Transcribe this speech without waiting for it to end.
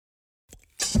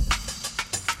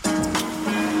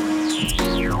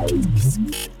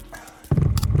Biz.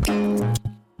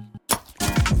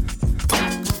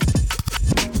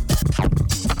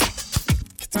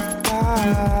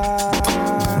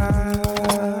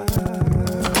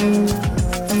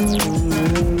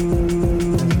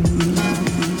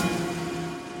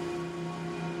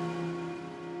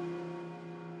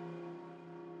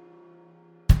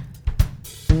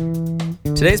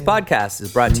 Today's podcast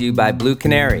is brought to you by Blue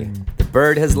Canary. The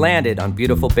bird has landed on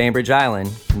beautiful Bainbridge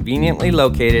Island, conveniently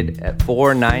located at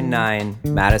 499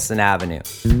 Madison Avenue.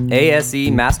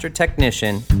 ASE Master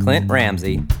Technician Clint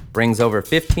Ramsey brings over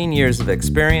 15 years of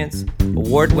experience,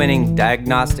 award-winning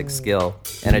diagnostic skill,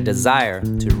 and a desire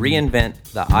to reinvent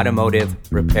the automotive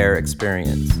repair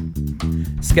experience.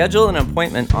 Schedule an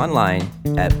appointment online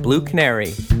at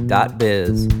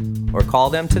bluecanary.biz or call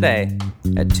them today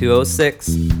at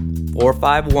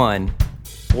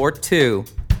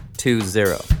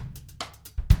 206-451-4220.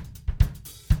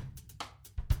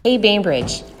 Hey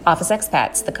Bainbridge, Office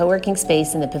Expats, the co-working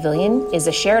space in the pavilion, is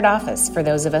a shared office for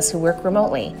those of us who work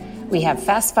remotely. We have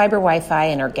fast fiber Wi-Fi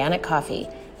and organic coffee.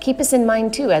 Keep us in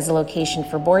mind too as a location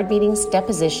for board meetings,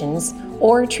 depositions,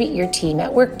 or treat your team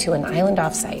at work to an island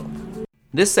offsite.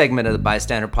 This segment of the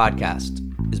Bystander Podcast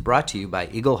is brought to you by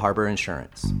Eagle Harbor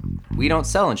Insurance. We don't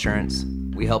sell insurance,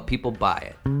 we help people buy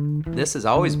it. This has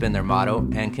always been their motto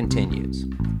and continues.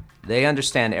 They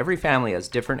understand every family has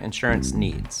different insurance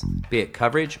needs, be it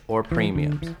coverage or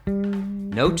premiums.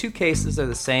 No two cases are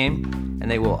the same, and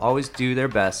they will always do their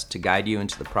best to guide you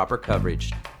into the proper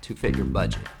coverage to fit your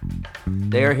budget.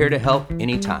 They are here to help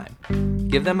anytime.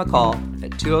 Give them a call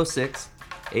at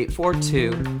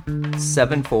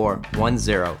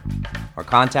 206-842-7410 or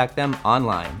contact them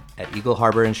online at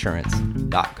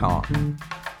eagleharborinsurance.com.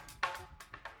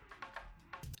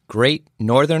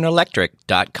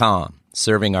 GreatNorthernElectric.com,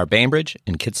 serving our Bainbridge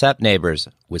and Kitsap neighbors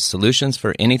with solutions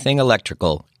for anything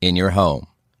electrical in your home.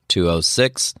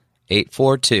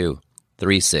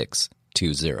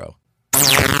 206-842-3620.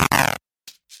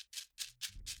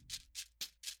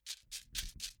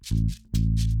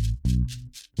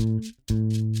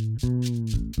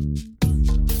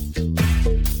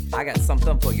 I got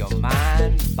something for your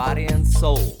mind, body, and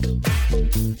soul.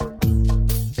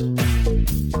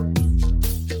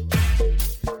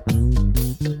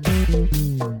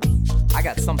 I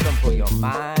got something for your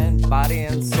mind, body,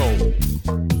 and soul.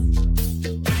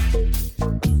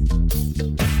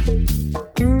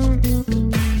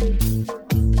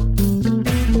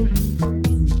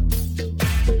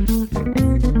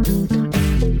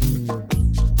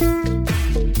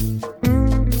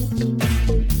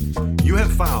 You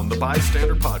have found the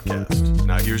Bystander Podcast.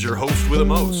 Now here's your host with the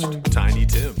most, Tiny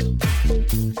Tim.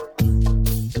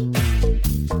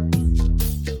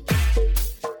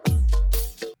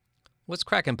 What's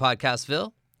cracking,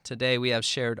 Podcastville? Today we have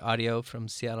shared audio from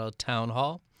Seattle Town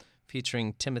Hall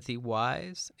featuring Timothy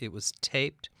Wise. It was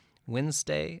taped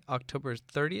Wednesday, October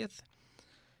 30th,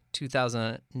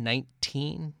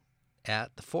 2019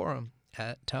 at the Forum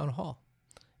at Town Hall.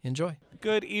 Enjoy.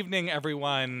 Good evening,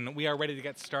 everyone. We are ready to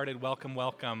get started. Welcome,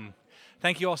 welcome.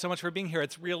 Thank you all so much for being here.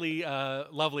 It's really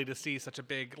lovely to see such a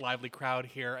big, lively crowd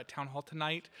here at Town Hall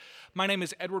tonight. My name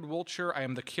is Edward Wolcher. I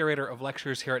am the curator of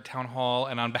lectures here at Town Hall,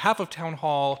 and on behalf of Town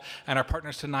Hall and our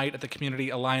partners tonight at the Community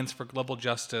Alliance for Global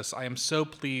Justice, I am so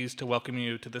pleased to welcome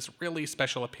you to this really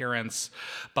special appearance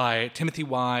by Timothy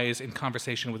Wise in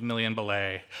conversation with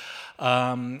Belay.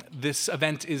 This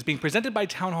event is being presented by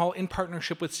Town Hall in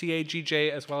partnership with CAGJ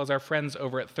as well as our friends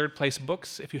over at Third Place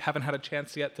Books. If you haven't had a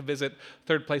chance yet to visit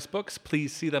Third Place Books,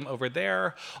 please see them over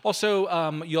there. Also,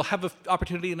 you'll have an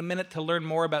opportunity in a minute to learn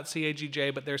more about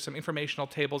CAGJ, but there's some informational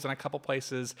tables in a couple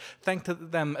places. Thank to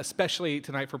them especially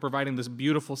tonight for providing this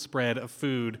beautiful spread of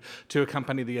food to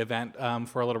accompany the event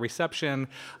for a little reception.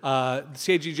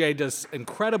 CAGJ does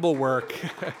incredible work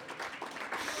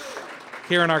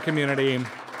here in our community.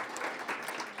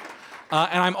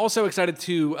 And I'm also excited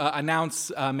to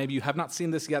announce, maybe you have not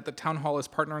seen this yet, that Town Hall is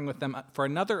partnering with them for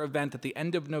another event at the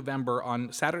end of November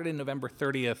on Saturday, November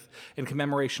 30th, in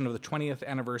commemoration of the 20th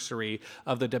anniversary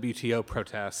of the WTO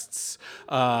protests.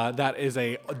 That is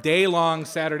a day-long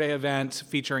Saturday event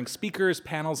featuring speakers,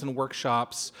 panels, and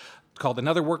workshops called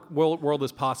Another World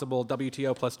is Possible,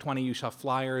 WTO plus 20. You shall have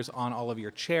flyers on all of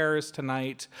your chairs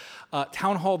tonight.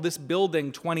 Town Hall, this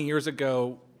building 20 years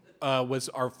ago, was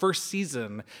our first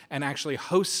season, and actually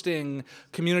hosting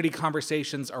community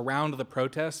conversations around the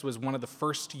protests was one of the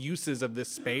first uses of this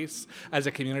space as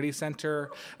a community center.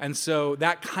 And so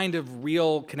that kind of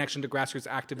real connection to grassroots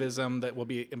activism that will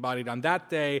be embodied on that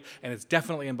day, and it's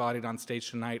definitely embodied on stage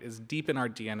tonight, is deep in our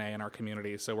DNA in our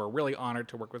community. So we're really honored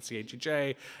to work with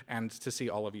CAGJ and to see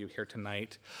all of you here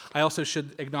tonight. I also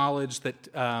should acknowledge that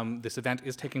this event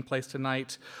is taking place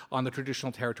tonight on the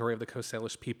traditional territory of the Coast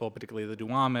Salish people, particularly the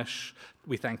Duwamish.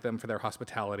 We thank them for their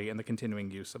hospitality and the continuing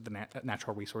use of the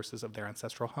natural resources of their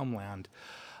ancestral homeland.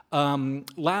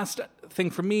 Last thing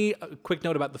for me, a quick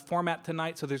note about the format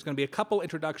tonight. So there's going to be a couple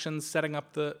introductions setting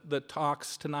up the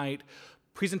talks tonight,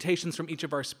 presentations from each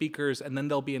of our speakers, and then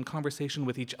they'll be in conversation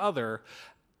with each other.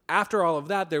 After all of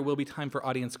that, there will be time for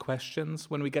audience questions.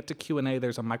 When we get to Q&A,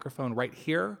 there's a microphone right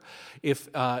here.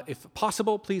 If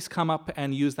possible, please come up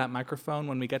and use that microphone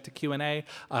when we get to Q&A.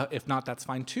 If not, that's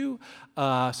fine too,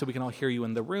 so we can all hear you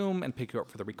in the room and pick you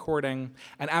up for the recording.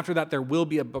 And after that, there will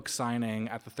be a book signing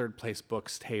at the Third Place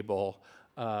Books table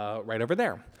right over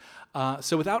there.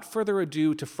 So without further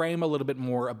ado, to frame a little bit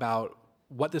more about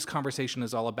what this conversation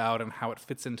is all about and how it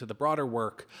fits into the broader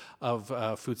work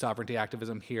of food sovereignty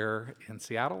activism here in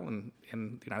Seattle and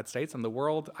in the United States and the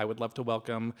world, I would love to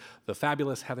welcome the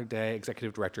fabulous Heather Day,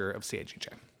 Executive Director of CAGJ.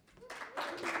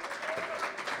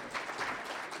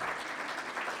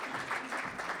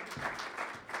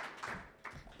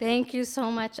 Thank you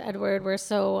so much, Edward. We're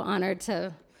so honored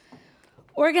to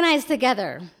organize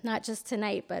together, not just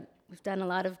tonight, but we've done a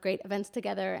lot of great events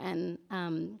together, and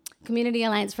Community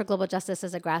Alliance for Global Justice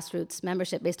is a grassroots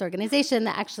membership-based organization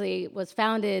that actually was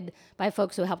founded by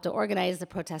folks who helped to organize the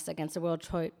protests against the World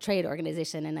Trade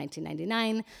Organization in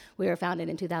 1999. We were founded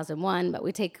in 2001, but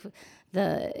we take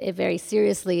it very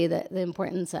seriously, the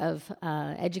importance of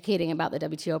educating about the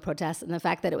WTO protests and the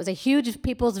fact that it was a huge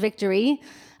people's victory.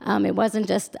 It wasn't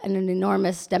just an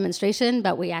enormous demonstration,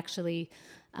 but we actually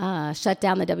shut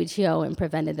down the WTO and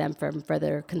prevented them from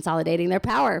further consolidating their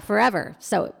power forever.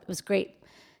 So it was great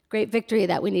victory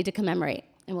that we need to commemorate.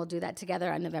 And we'll do that together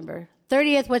on November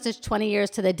 30th, which is 20 years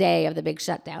to the day of the big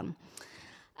shutdown.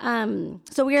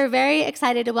 So we are very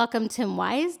excited to welcome Tim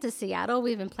Wise to Seattle.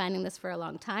 We've been planning this for a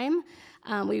long time.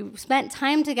 We spent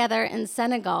time together in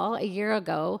Senegal a year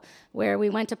ago, where we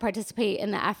went to participate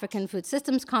in the African Food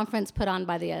Systems Conference put on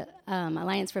by the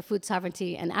Alliance for Food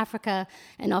Sovereignty in Africa,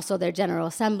 and also their General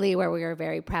Assembly, where we are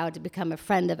very proud to become a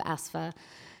friend of ASFA.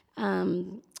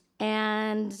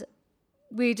 And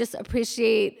we just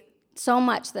appreciate so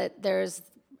much that there's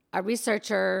a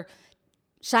researcher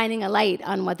shining a light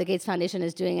on what the Gates Foundation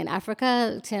is doing in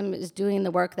Africa. Tim is doing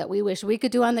the work that we wish we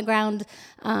could do on the ground.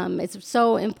 It's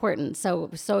so important. So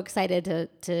we're so excited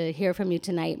to hear from you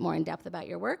tonight more in depth about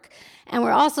your work. And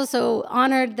we're also so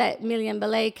honored that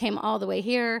Belay came all the way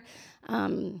here. He's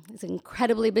an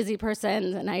incredibly busy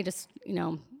person, and I just,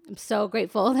 I'm so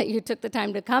grateful that you took the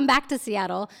time to come back to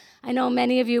Seattle. I know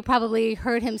many of you probably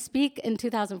heard him speak in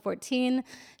 2014.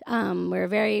 We're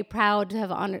very proud to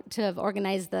have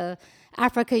organized the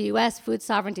Africa-U.S. Food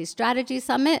Sovereignty Strategy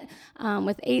Summit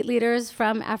with 8 leaders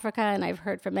from Africa, and I've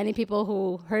heard from many people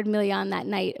who heard Milian that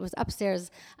night. It was upstairs,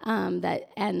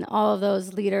 and all of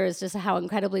those leaders, just how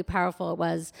incredibly powerful it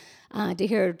was to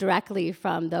hear directly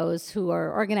from those who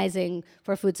are organizing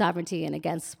for food sovereignty and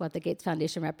against what the Gates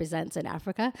Foundation represents in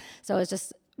Africa. So it's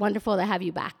just wonderful to have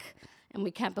you back, and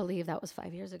we can't believe that was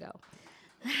 5 years ago.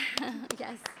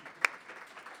 Yes.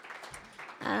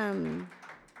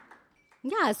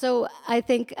 Yeah, so I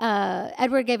think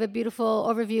Edward gave a beautiful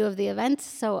overview of the event,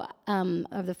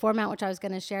 of the format, which I was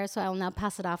going to share, so I will now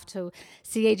pass it off to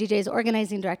CAGJ's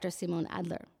organizing director, Simone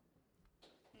Adler.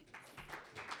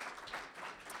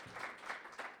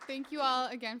 Thank you all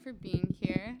again for being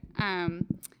here.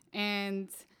 And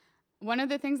one of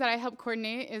the things that I help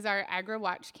coordinate is our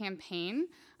AgriWatch campaign.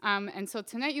 And so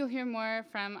tonight you'll hear more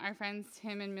from our friends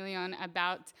Tim and Milian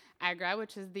about AGRA,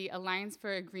 which is the Alliance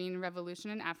for a Green Revolution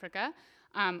in Africa,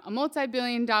 a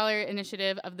multi-billion-dollar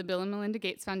initiative of the Bill and Melinda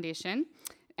Gates Foundation.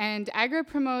 And AGRA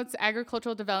promotes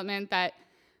agricultural development that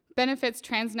benefits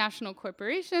transnational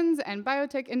corporations and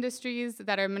biotech industries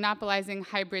that are monopolizing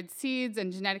hybrid seeds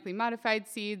and genetically modified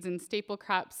seeds and staple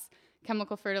crops,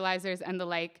 chemical fertilizers, and the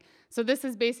like. So this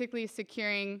is basically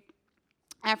securing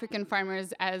African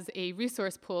farmers as a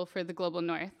resource pool for the global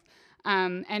north.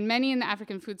 And many in the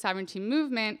African food sovereignty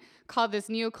movement call this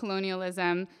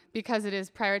neocolonialism because it is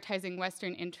prioritizing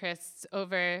Western interests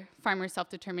over farmer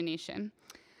self-determination.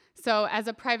 So as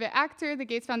a private actor, the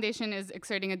Gates Foundation is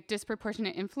exerting a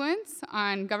disproportionate influence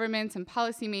on governments and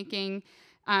policymaking,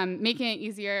 making it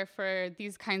easier for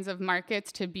these kinds of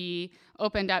markets to be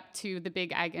opened up to the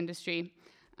big ag industry.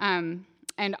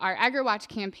 And our AgriWatch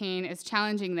campaign is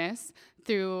challenging this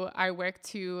through our work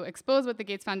to expose what the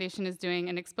Gates Foundation is doing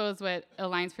and expose what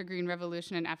Alliance for Green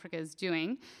Revolution in Africa is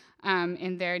doing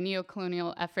in their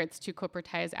neo-colonial efforts to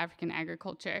corporatize African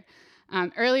agriculture.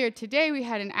 Earlier today, we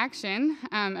had an action,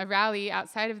 a rally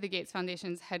outside of the Gates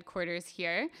Foundation's headquarters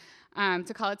here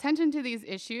to call attention to these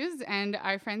issues, and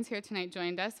our friends here tonight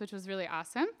joined us, which was really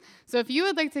awesome. So if you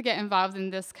would like to get involved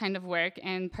in this kind of work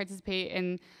and participate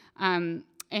in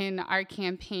our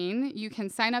campaign, you can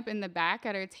sign up in the back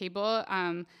at our table.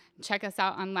 Check us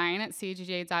out online at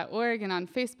cagj.org and on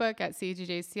Facebook at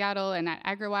CAGJ Seattle and at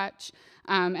AgriWatch,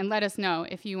 and let us know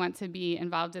if you want to be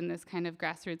involved in this kind of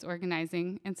grassroots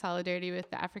organizing in solidarity with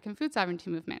the African food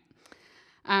sovereignty movement.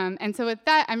 And so with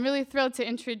that, I'm really thrilled to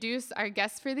introduce our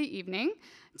guests for the evening,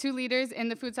 two leaders in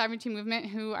the food sovereignty movement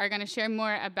who are going to share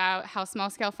more about how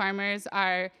small-scale farmers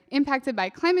are impacted by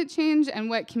climate change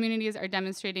and what communities are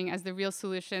demonstrating as the real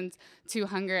solutions to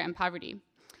hunger and poverty.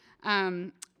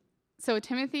 So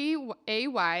Timothy A.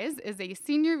 Wise is a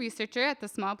senior researcher at the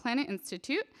Small Planet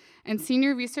Institute and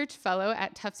senior research fellow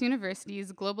at Tufts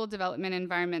University's Global Development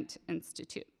Environment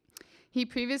Institute. He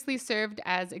previously served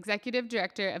as executive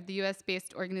director of the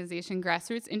US-based organization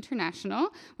Grassroots International,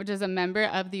 which is a member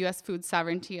of the US Food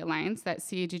Sovereignty Alliance that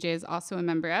CAGJ is also a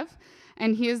member of.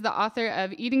 And he is the author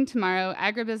of Eating Tomorrow,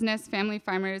 Agribusiness, Family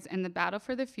Farmers, and the Battle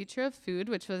for the Future of Food,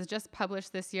 which was just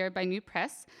published this year by New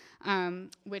Press,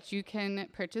 which you can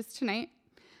purchase tonight.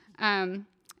 And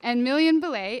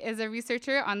Belay is a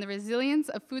researcher on the resilience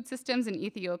of food systems in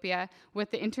Ethiopia with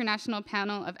the International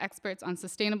Panel of Experts on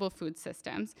Sustainable Food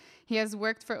Systems. He has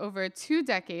worked for over 2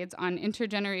 decades on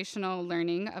intergenerational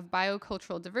learning of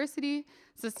biocultural diversity,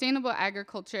 sustainable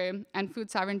agriculture, and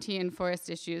food sovereignty and forest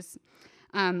issues.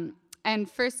 And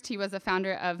first, he was a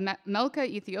founder of Melka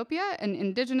Ethiopia, an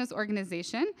indigenous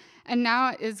organization, and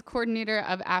now is coordinator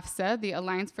of AFSA, the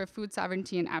Alliance for Food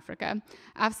Sovereignty in Africa.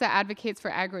 AFSA advocates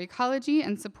for agroecology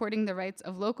and supporting the rights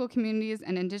of local communities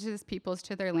and indigenous peoples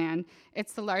to their land.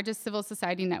 It's the largest civil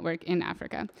society network in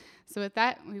Africa. So with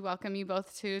that, we welcome you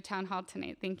both to Town Hall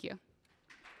tonight. Thank you.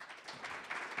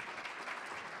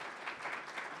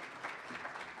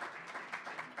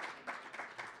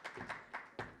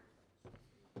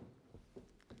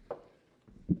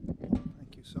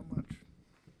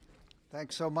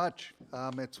 Thanks so much.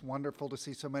 It's wonderful to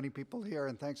see so many people here,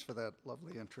 and thanks for that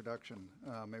lovely introduction.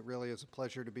 It really is a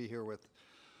pleasure to be here with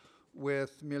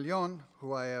Million,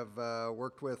 who I have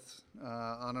worked with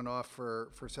on and off for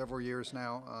several years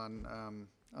now on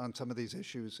some of these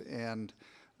issues, and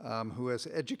who has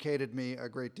educated me a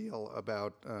great deal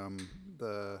about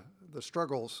the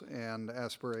struggles and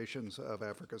aspirations of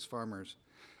Africa's farmers.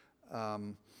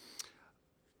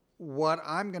 What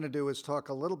I'm going to do is talk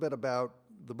a little bit about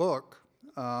the book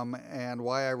and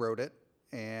why I wrote it,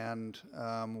 and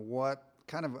what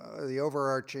kind of the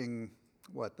overarching,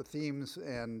 the themes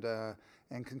and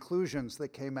conclusions that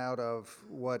came out of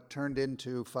what turned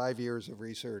into 5 years of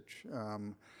research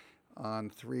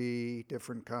on 3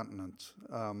 different continents.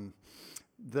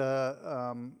 Then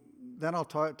I'll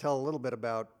tell a little bit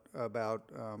about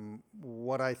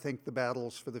what I think the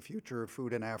battles for the future of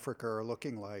food in Africa are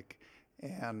looking like,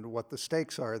 and what the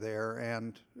stakes are there,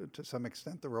 and to some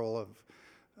extent the role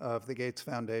of the Gates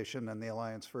Foundation and the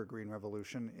Alliance for a Green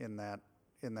Revolution in that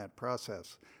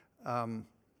process. About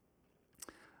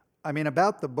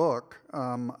the book,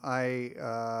 I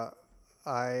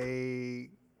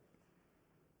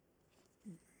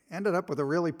ended up with a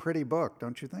really pretty book,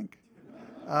 don't you think?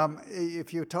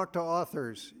 If you talk to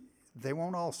authors, they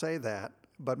won't all say that,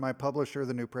 but my publisher,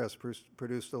 the New Press,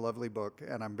 produced a lovely book,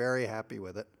 and I'm very happy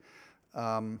with it.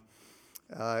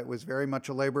 It was very much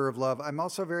a labor of love. I'm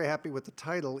also very happy with the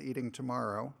title, Eating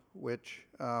Tomorrow, which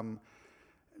the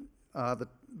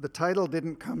title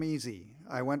didn't come easy.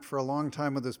 I went for a long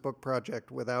time with this book project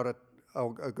without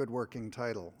a good working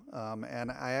title.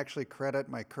 And I actually credit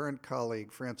my current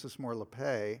colleague, Frances Moore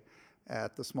LePay,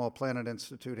 at the Small Planet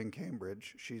Institute in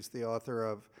Cambridge. She's the author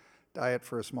of Diet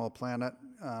for a Small Planet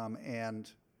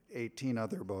and 18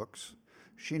 other books.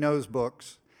 She knows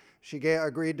books. She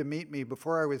agreed to meet me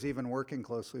before I was even working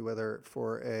closely with her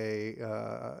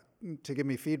to give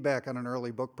me feedback on an early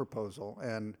book proposal.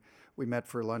 And we met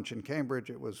for lunch in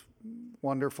Cambridge. It was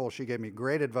wonderful. She gave me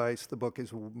great advice. The book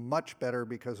is much better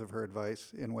because of her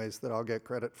advice in ways that I'll get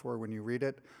credit for when you read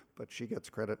it, but she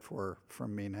gets credit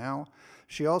from me now.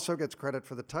 She also gets credit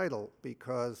for the title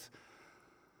because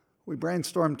we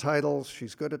brainstormed titles.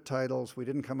 She's good at titles. We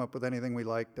didn't come up with anything we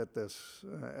liked at this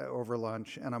over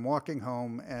lunch. And I'm walking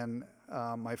home, and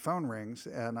my phone rings,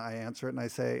 and I answer it, and I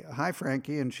say, "Hi,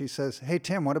 Frankie." And she says, "Hey,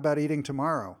 Tim, what about Eating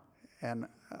Tomorrow?" And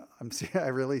I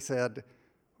really said,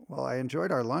 well, I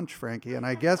enjoyed our lunch, Frankie, and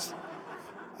I guess,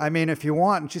 I mean, if you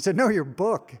want. And she said, no, your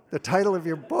book, the title of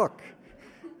your book.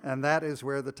 And that is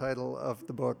where the title of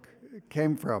the book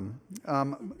came from.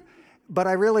 But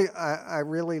I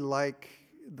really like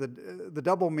the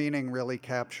double meaning really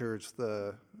captures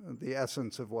the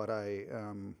essence of what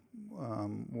I'm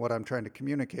trying to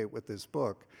communicate with this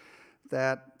book,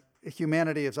 that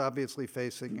humanity is obviously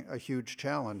facing a huge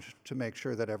challenge to make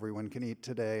sure that everyone can eat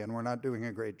today, and we're not doing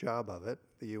a great job of it.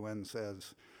 The UN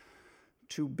says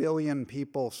 2 billion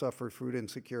people suffer food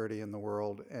insecurity in the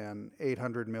world, and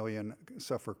 800 million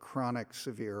suffer chronic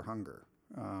severe hunger.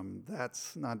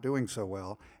 That's not doing so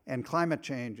well. And climate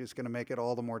change is going to make it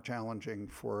all the more challenging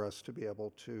for us to be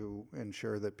able to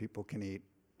ensure that people can eat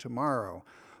tomorrow.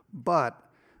 But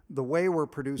the way we're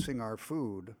producing our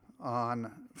food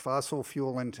on fossil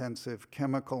fuel intensive,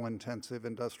 chemical intensive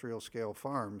industrial scale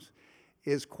farms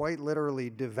is quite literally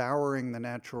devouring the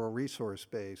natural resource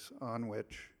base on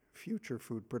which future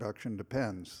food production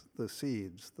depends: the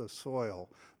seeds, the soil,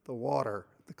 the water,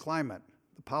 the climate,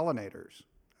 the pollinators.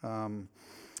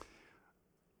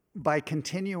 By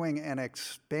continuing and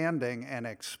expanding and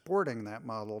exporting that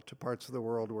model to parts of the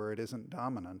world where it isn't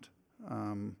dominant,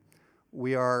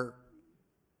 we are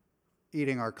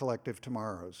eating our collective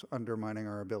tomorrows, undermining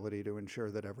our ability to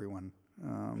ensure that everyone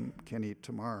can eat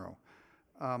tomorrow.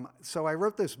 So I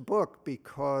wrote this book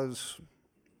because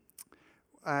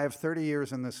I have 30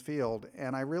 years in this field,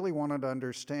 and I really wanted to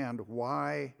understand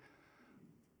why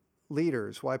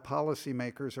leaders, why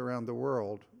policymakers around the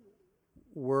world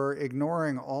were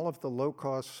ignoring all of the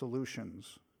low-cost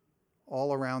solutions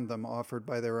all around them offered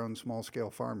by their own small-scale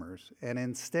farmers, and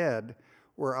instead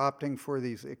were opting for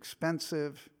these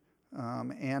expensive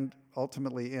and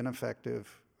ultimately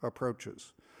ineffective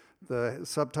approaches. The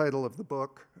subtitle of the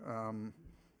book,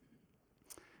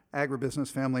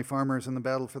 Agribusiness, Family Farmers, and the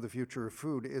Battle for the Future of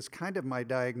Food, is kind of my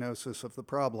diagnosis of the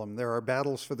problem. There are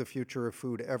battles for the future of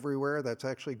food everywhere. That's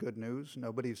actually good news.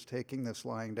 Nobody's taking this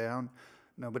lying down.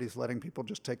 Nobody's letting people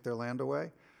just take their land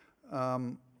away.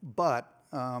 But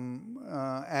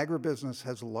agribusiness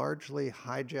has largely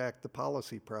hijacked the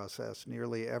policy process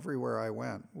nearly everywhere I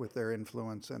went with their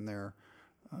influence and their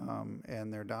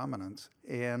dominance.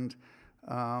 And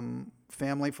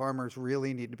family farmers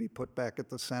really need to be put back at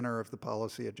the center of the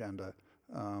policy agenda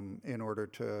in order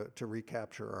to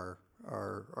recapture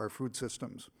our food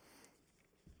systems.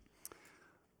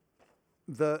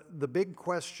 The big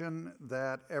question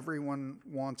that everyone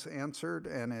wants answered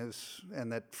and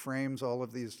that frames all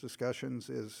of these discussions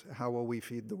is, how will we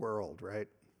feed the world, right?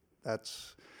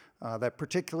 That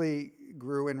particularly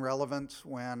grew in relevance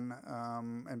when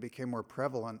and became more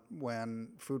prevalent when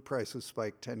food prices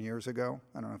spiked 10 years ago.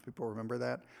 I don't know if people remember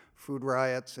that. Food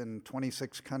riots in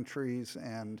 26 countries,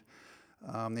 and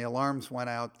the alarms went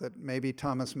out that maybe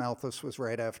Thomas Malthus was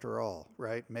right after all,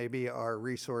 right? Maybe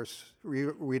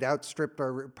we'd outstripped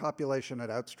our population, had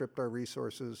outstripped our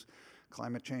resources.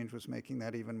 Climate change was making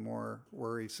that even more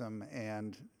worrisome,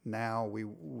 and now we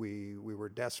were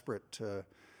desperate to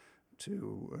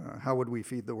how would we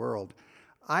feed the world?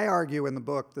 I argue in the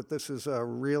book that this is a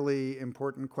really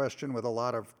important question with a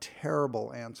lot of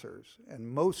terrible answers, and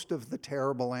most of the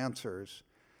terrible answers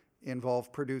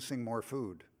involve producing more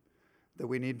food, that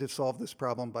we need to solve this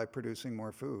problem by producing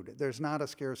more food. There's not a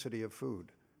scarcity of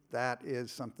food. That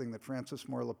is something that Frances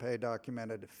Moore Lappé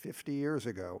documented 50 years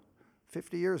ago.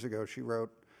 50 years ago, she wrote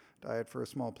Diet for a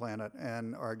Small Planet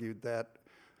and argued that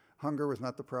hunger was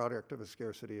not the product of a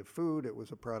scarcity of food, it was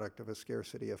a product of a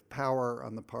scarcity of power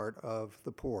on the part of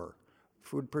the poor.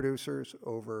 Food producers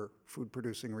over food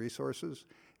producing resources,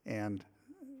 and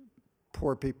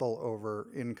poor people over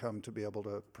income to be able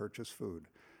to purchase food.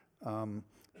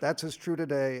 That's as true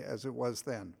today as it was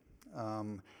then.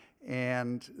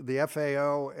 And the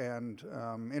FAO and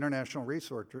international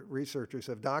researchers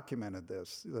have documented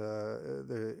this.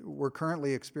 We're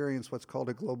currently experiencing what's called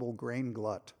a global grain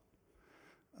glut.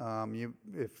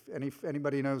 If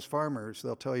anybody knows farmers,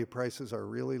 they'll tell you prices are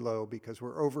really low because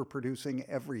we're overproducing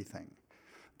everything.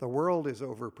 The world is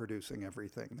overproducing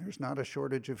everything. There's not a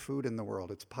shortage of food in the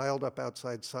world. It's piled up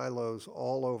outside silos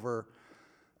all over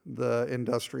the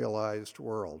industrialized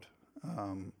world.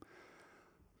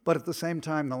 But at the same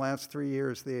time, the last 3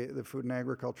 years, the Food and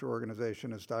Agriculture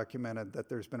Organization has documented that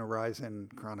there's been a rise in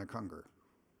chronic hunger.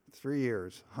 3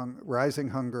 years, rising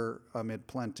hunger amid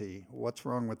plenty. What's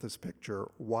wrong with this picture?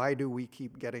 Why do we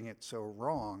keep getting it so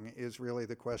wrong is really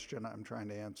the question I'm trying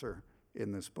to answer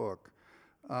in this book.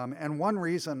 And one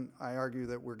reason I argue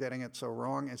that we're getting it so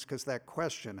wrong is because that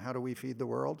question, how do we feed the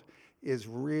world, is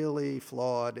really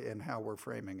flawed in how we're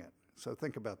framing it. So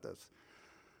think about this.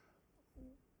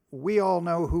 we all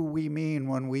know who we mean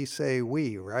when we say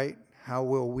we, right? How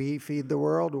will we feed the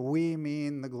world? We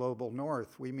mean the global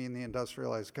north. We mean the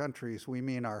industrialized countries. We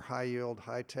mean our high-yield,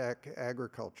 high-tech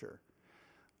agriculture.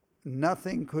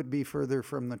 Nothing could be further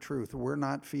from the truth. We're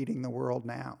not feeding the world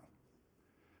now.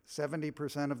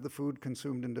 70% of the food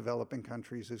consumed in developing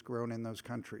countries is grown in those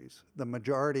countries. The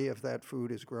majority of that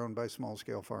food is grown by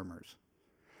small-scale farmers.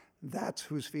 That's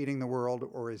who's feeding the world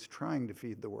or is trying to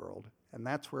feed the world, and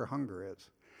that's where hunger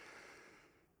is.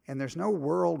 And there's no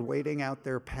world waiting out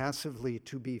there passively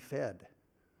to be fed,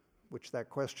 which that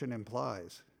question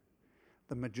implies.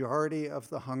 The majority of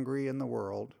the hungry in the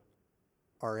world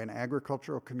are in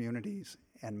agricultural communities,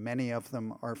 and many of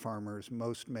them are farmers.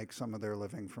 Most make some of their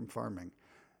living from farming.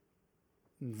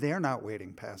 They're not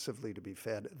waiting passively to be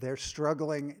fed. They're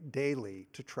struggling daily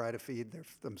to try to feed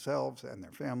themselves and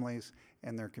their families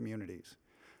and their communities.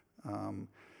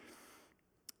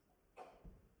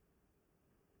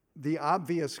 The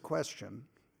obvious question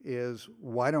is,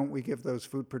 why don't we give those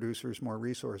food producers more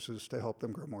resources to help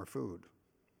them grow more food?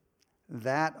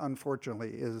 That,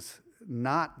 unfortunately, is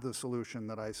not the solution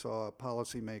that I saw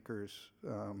policymakers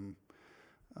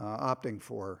opting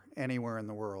for anywhere in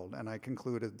the world. And I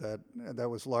concluded that that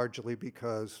was largely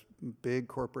because big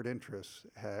corporate interests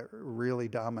had really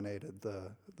dominated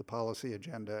the policy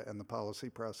agenda and the policy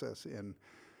process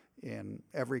in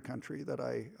every country that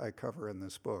I cover in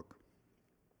this book.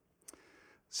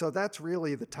 So that's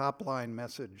really the top line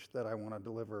message that I want to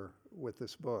deliver with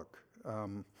this book.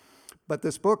 But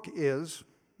this book is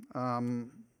not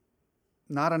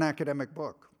an academic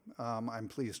book, I'm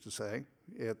pleased to say.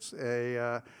 It's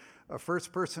a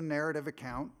first-person narrative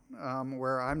account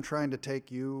where I'm trying to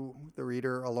take you, the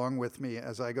reader, along with me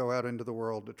as I go out into the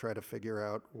world to try to figure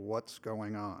out what's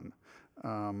going on.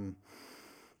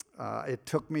 It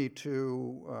took me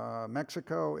to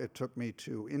Mexico, it took me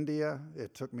to India,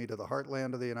 it took me to the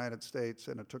heartland of the United States,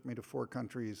 and it took me to 4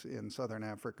 countries in southern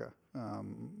Africa,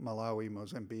 Malawi,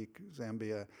 Mozambique,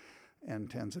 Zambia, and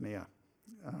Tanzania.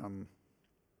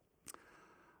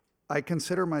 I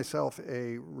consider myself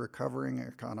a recovering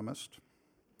economist.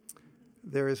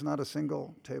 There is not a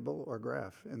single table or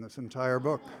graph in this entire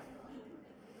book.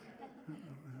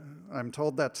 I'm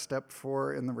told that's step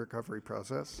 4 in the recovery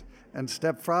process. And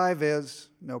step 5 is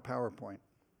no PowerPoint.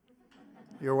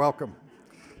 You're welcome.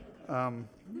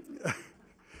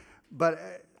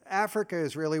 But Africa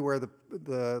is really where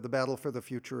the battle for the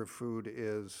future of food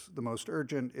is the most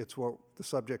urgent. It's what the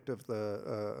subject of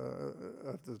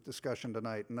the discussion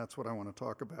tonight, and that's what I want to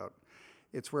talk about.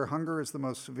 It's where hunger is the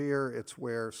most severe. It's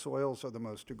where soils are the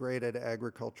most degraded.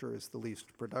 Agriculture is the least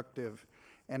productive.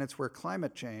 And it's where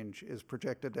climate change is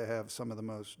projected to have some of the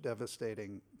most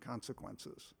devastating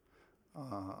consequences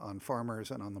on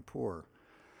farmers and on the poor.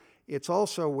 It's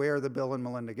also where the Bill and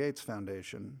Melinda Gates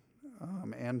Foundation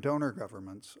and donor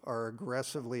governments are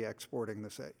aggressively exporting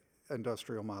this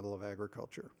industrial model of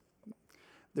agriculture.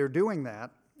 They're doing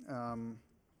that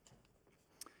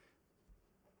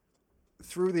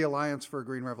through the Alliance for a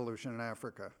Green Revolution in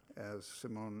Africa, as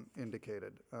Simone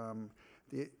indicated.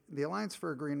 The Alliance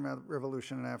for a Green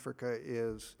Revolution in Africa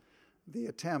is the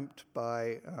attempt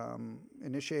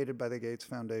initiated by the Gates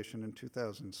Foundation in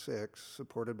 2006,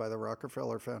 supported by the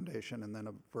Rockefeller Foundation, and then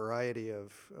a variety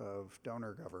of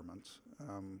donor governments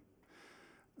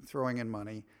throwing in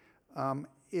money.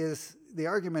 The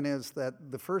argument is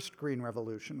that the first Green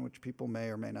Revolution, which people may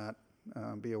or may not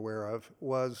be aware of,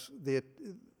 was the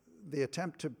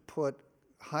attempt to put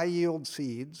high-yield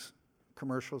seeds,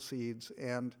 commercial seeds,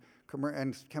 and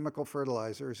chemical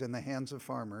fertilizers in the hands of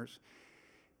farmers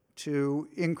to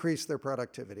increase their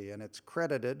productivity. And it's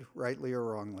credited, rightly or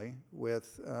wrongly,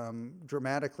 with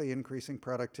dramatically increasing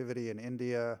productivity in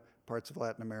India, parts of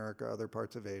Latin America, other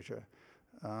parts of Asia.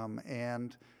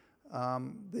 It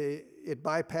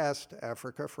bypassed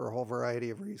Africa for a whole variety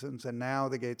of reasons, and now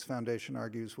the Gates Foundation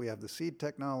argues we have the seed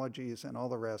technologies and all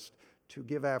the rest to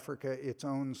give Africa its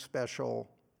own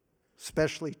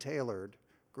specially tailored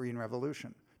green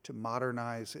revolution to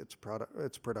modernize its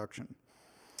production.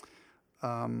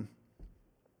 And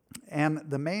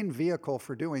the main vehicle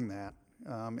for doing that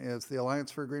is the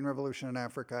Alliance for a Green Revolution in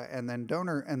Africa, and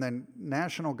then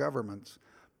national governments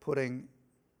putting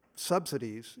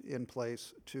subsidies in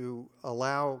place to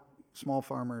allow small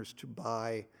farmers to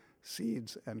buy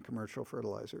seeds and commercial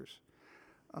fertilizers.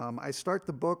 I start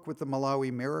the book with the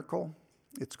Malawi Miracle.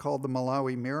 It's called the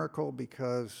Malawi Miracle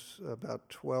because about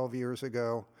 12 years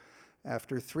ago,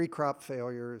 after 3 crop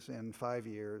failures in 5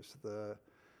 years,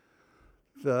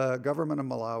 the government of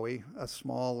Malawi, a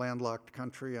small landlocked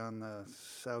country in the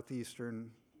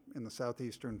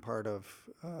southeastern part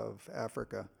of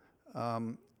Africa,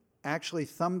 actually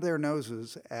thumbed their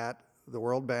noses at the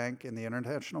World Bank and the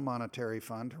International Monetary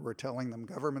Fund, who were telling them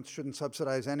governments shouldn't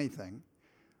subsidize anything.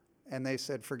 And they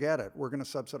said, forget it. We're going to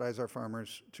subsidize our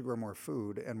farmers to grow more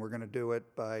food, and we're going to do it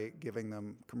by giving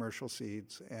them commercial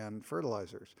seeds and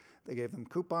fertilizers. They gave them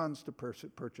coupons to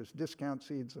purchase discount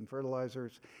seeds and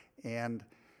fertilizers, and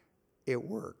it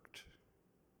worked.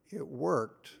 It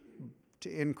worked to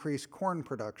increase corn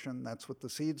production. That's what the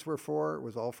seeds were for. It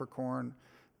was all for corn.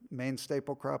 Main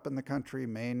staple crop in the country,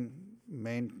 main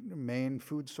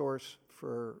food source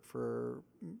for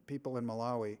people in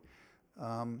Malawi.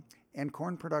 And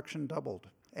corn production doubled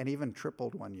and even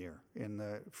tripled one year in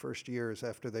the first years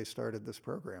after they started this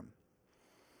program.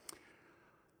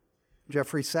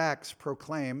 Jeffrey Sachs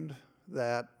proclaimed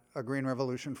that a green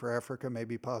revolution for Africa may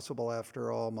be possible.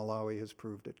 After all, Malawi has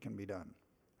proved it can be done.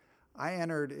 I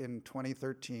entered in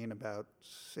 2013, about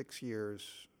 6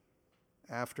 years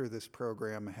after this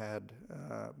program had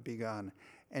begun,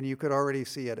 and you could already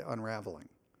see it unraveling.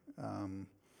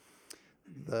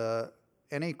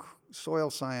 Any soil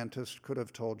scientist could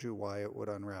have told you why it would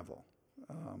unravel,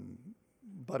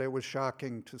 but it was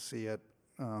shocking to see it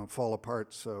fall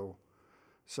apart so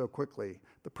quickly.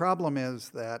 The problem is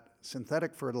that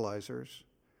synthetic fertilizers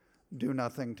do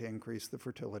nothing to increase the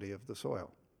fertility of the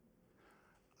soil.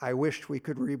 I wished we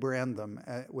could rebrand them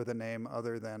with a name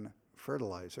other than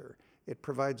fertilizer. It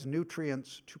provides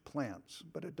nutrients to plants,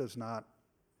 but it does not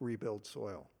rebuild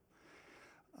soil.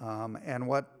 And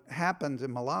what happens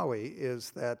in Malawi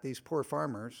is that these poor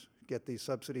farmers get these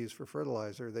subsidies for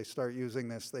fertilizer. They start using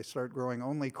this. They start growing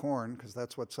only corn because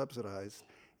that's what's subsidized.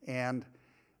 And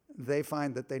they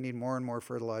find that they need more and more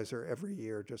fertilizer every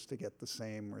year just to get the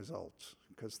same results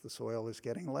because the soil is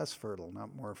getting less fertile,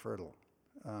 not more fertile.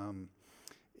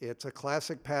 It's a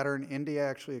classic pattern. India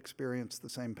actually experienced the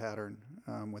same pattern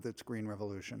with its green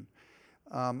revolution.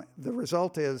 The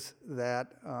result is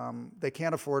that they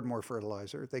can't afford more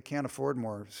fertilizer, they can't afford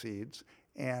more seeds,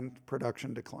 and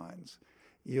production declines.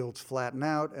 Yields flatten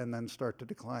out and then start to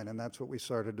decline, and that's what we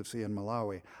started to see in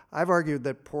Malawi. I've argued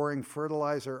that pouring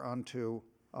fertilizer onto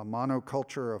a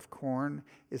monoculture of corn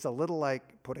is a little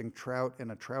like putting trout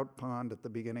in a trout pond at the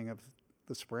beginning of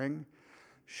the spring.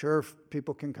 Sure,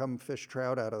 people can come fish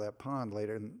trout out of that pond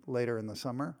later in the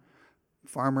summer.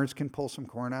 Farmers can pull some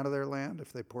corn out of their land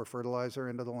if they pour fertilizer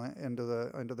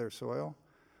into their soil,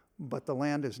 but the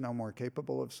land is no more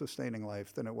capable of sustaining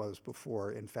life than it was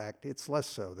before. In fact, it's less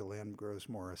so. The land grows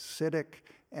more acidic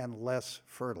and less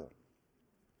fertile.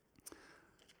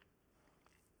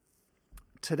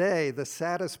 Today, the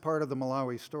saddest part of the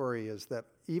Malawi story is that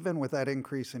even with that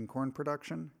increase in corn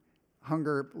production,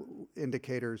 hunger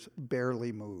indicators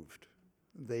barely moved.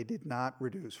 They did not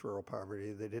reduce rural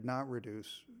poverty. They did not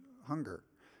reduce hunger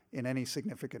in any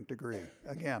significant degree.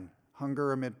 Again,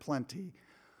 hunger amid plenty.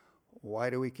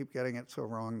 Why do we keep getting it so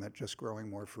wrong that just growing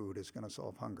more food is going to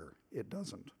solve hunger? It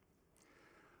doesn't.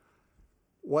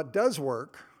 What does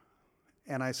work,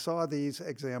 and I saw these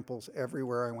examples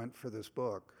everywhere I went for this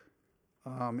book,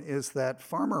 is that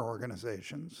farmer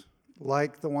organizations,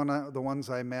 like the ones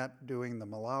I met doing the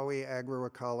Malawi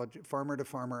agroecology,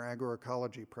 farmer-to-farmer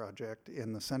agroecology project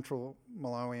in the central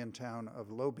Malawian town of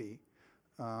Lobi,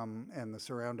 and the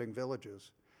surrounding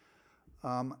villages.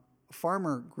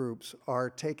 Farmer groups are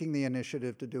taking the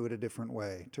initiative to do it a different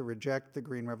way, to reject the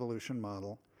Green Revolution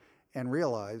model and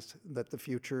realize that the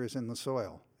future is in the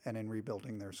soil and in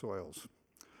rebuilding their soils.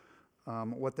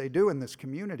 What they do in this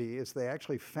community is they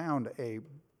actually found a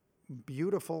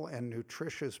beautiful and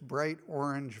nutritious bright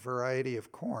orange variety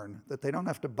of corn that they don't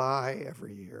have to buy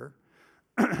every year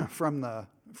from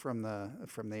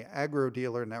the agro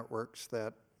dealer networks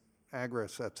that Agra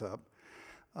sets up.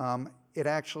 It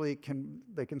actually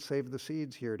they can save the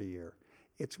seeds year to year.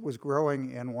 It was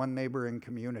growing in one neighboring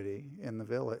community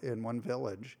in one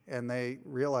village, and they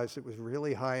realized it was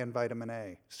really high in vitamin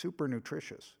A, super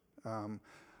nutritious.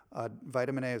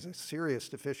 Vitamin A is a serious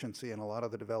deficiency in a lot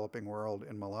of the developing world.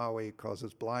 In Malawi,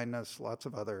 causes blindness, lots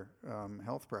of other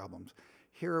health problems.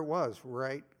 Here it was,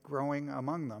 right, growing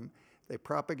among them. They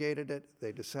propagated it,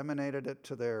 they disseminated it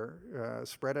to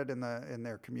spread it in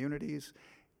their communities,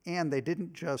 and they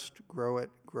didn't just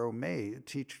grow maize,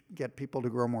 get people to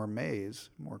grow more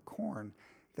maize, more corn.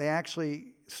 They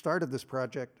actually started this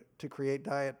project to create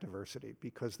diet diversity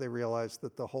because they realized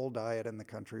that the whole diet in the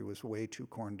country was way too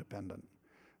corn dependent.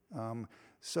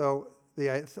 So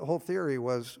the whole theory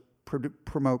was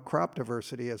promote crop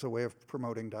diversity as a way of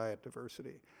promoting diet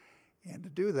diversity. And to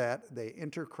do that, they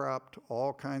intercropped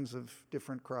all kinds of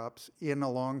different crops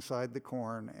alongside the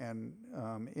corn, and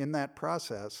in that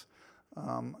process,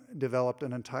 developed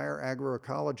an entire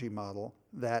agroecology model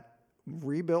that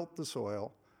rebuilt the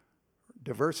soil,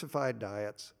 diversified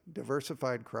diets,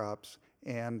 diversified crops,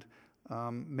 and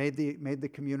made the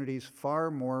communities far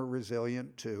more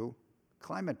resilient to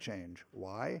climate change.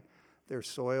 Why? Their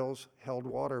soils held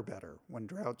water better. When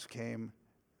droughts came,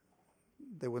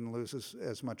 they wouldn't lose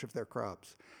as much of their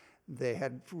crops. They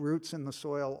had roots in the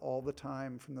soil all the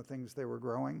time from the things they were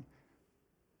growing.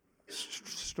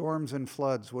 Storms and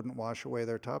floods wouldn't wash away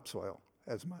their topsoil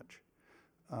as much.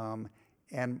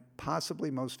 And possibly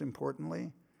most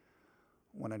importantly,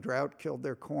 when a drought killed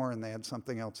their corn, they had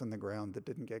something else in the ground that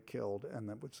didn't get killed and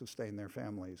that would sustain their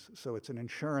families. So it's an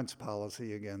insurance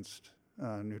policy against,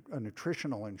 a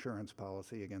nutritional insurance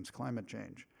policy against climate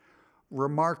change.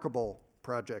 Remarkable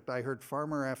project. I heard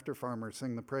farmer after farmer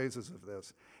sing the praises of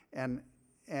this. And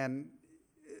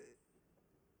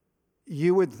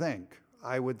you would think,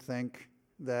 I would think,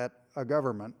 that a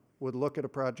government would look at a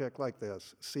project like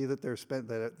this, see that they're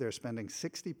spending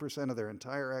 60% of their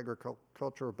entire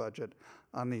agricultural budget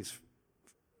on these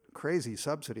crazy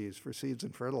subsidies for seeds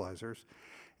and fertilizers,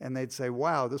 and they'd say,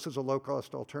 wow, this is a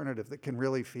low-cost alternative that can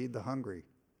really feed the hungry.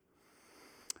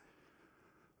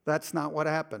 That's not what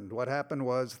happened. What happened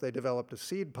was they developed a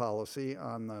seed policy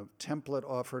on the template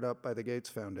offered up by the Gates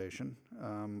Foundation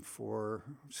for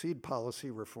seed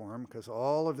policy reform, because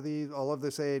all of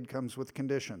this aid comes with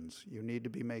conditions. You need to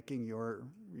be making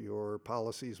your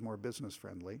policies more business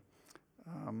friendly.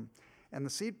 And the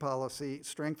seed policy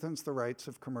strengthens the rights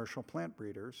of commercial plant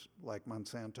breeders like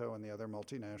Monsanto and the other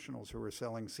multinationals who were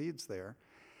selling seeds there,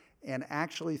 and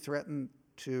actually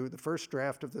the first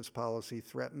draft of this policy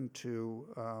threatened to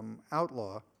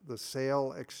outlaw the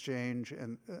sale, exchange,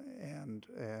 and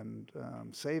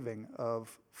saving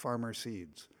of farmer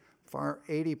seeds.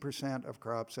 80% of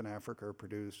crops in Africa are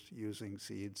produced using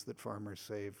seeds that farmers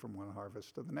save from one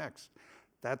harvest to the next.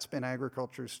 That's been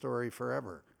agriculture's story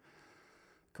forever.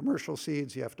 Commercial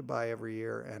seeds you have to buy every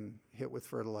year and hit with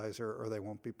fertilizer or they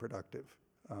won't be productive.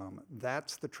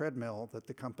 That's the treadmill that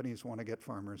the companies want to get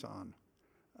farmers on.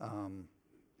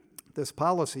 This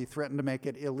policy threatened to make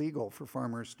it illegal for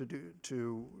farmers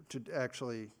to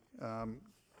actually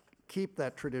keep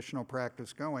that traditional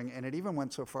practice going, and it even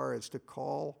went so far as to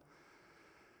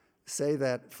say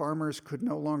that farmers could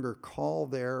no longer call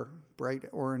their bright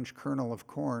orange kernel of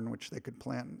corn, which they could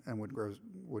plant and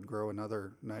would grow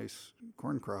another nice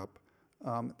corn crop.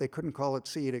 They couldn't call it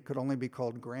seed; it could only be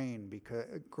called grain, because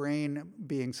grain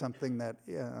being something that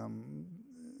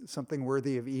something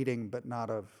worthy of eating but not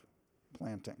of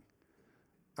planting.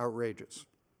 Outrageous.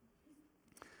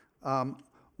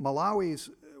 Malawi's,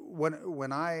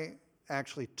 when I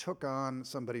actually took on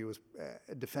somebody who was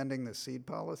defending the seed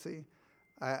policy,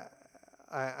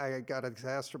 I got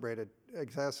exasperated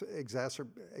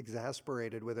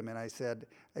with him, and I said,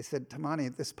 Tamani,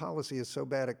 this policy is so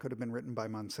bad it could have been written by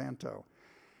Monsanto.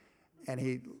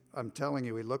 And I'm telling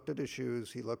you, he looked at his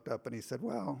shoes, he looked up, and he said,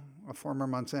 well, a former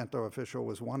Monsanto official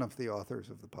was one of the authors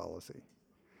of the policy.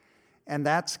 And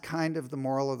that's kind of the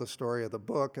moral of the story of the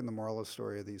book and the moral of the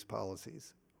story of these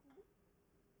policies.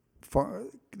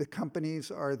 The companies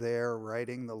are there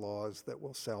writing the laws that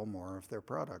will sell more of their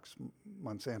products.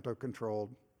 Monsanto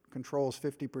controls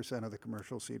 50% of the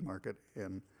commercial seed market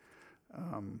in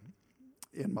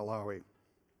Malawi.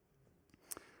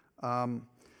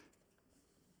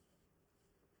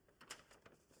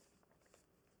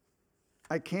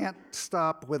 I can't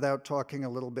stop without talking a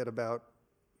little bit about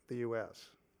the U.S.,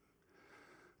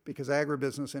 because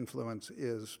agribusiness influence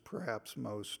is perhaps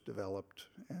most developed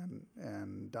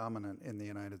and dominant in the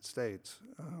United States.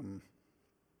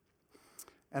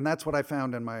 And that's what I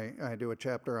found I do a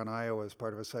chapter on Iowa as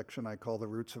part of a section I call The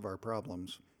Roots of Our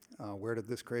Problems. Where did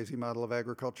this crazy model of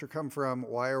agriculture come from?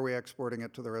 Why are we exporting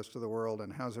it to the rest of the world?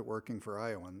 And how's it working for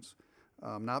Iowans?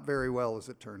 Not very well, as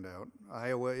it turned out.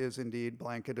 Iowa is indeed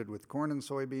blanketed with corn and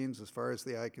soybeans as far as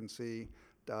the eye can see,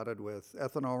 dotted with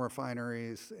ethanol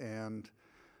refineries and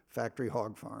factory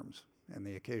hog farms and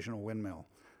the occasional windmill.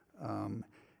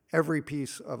 Every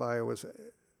piece of Iowa's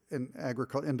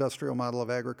industrial model of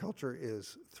agriculture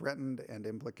is threatened and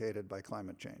implicated by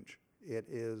climate change. It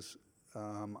is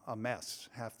a mess.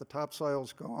 Half the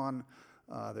topsoil's gone.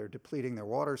 They're depleting their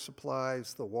water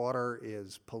supplies. The water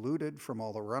is polluted from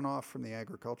all the runoff from the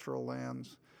agricultural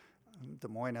lands. Des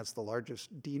Moines has the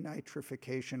largest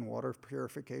denitrification water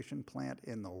purification plant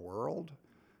in the world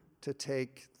to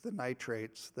take the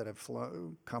nitrates that have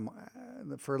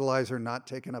the fertilizer not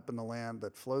taken up in the land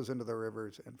that flows into the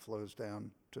rivers and flows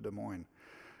down to Des Moines.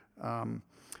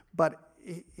 But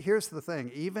here's the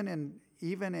thing, even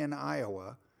in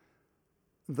Iowa,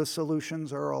 the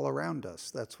solutions are all around us.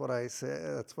 That's what I say.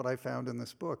 That's what I found in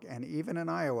this book. And even in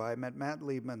Iowa, I met Matt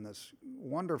Liebman, this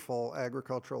wonderful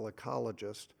agricultural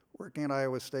ecologist, working at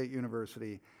Iowa State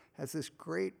University, has this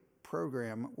great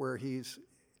program where he's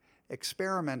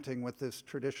experimenting with this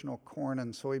traditional corn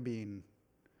and soybean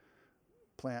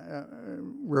plant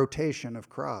rotation of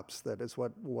crops. That is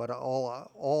what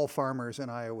all farmers in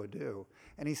Iowa do.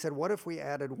 And he said, what if we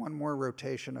added one more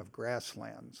rotation of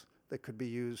grasslands that could be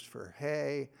used for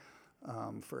hay,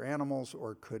 for animals,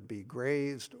 or could be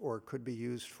grazed, or could be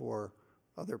used for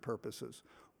other purposes?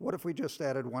 What if we just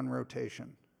added one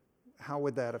rotation? How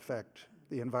would that affect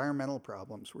the environmental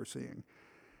problems we're seeing?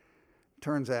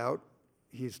 Turns out,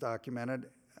 he's documented,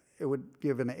 it would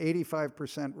give an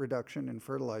 85% reduction in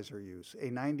fertilizer use, a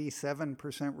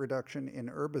 97% reduction in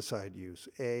herbicide use,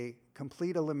 a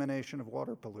complete elimination of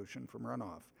water pollution from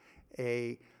runoff,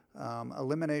 a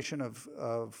elimination of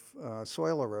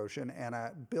soil erosion, and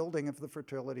a building of the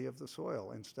fertility of the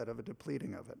soil instead of a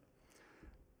depleting of it.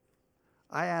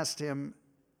 I asked him,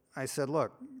 I said,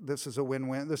 look, this is a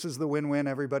win-win. This is the win-win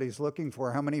everybody's looking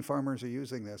for. How many farmers are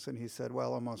using this? And he said,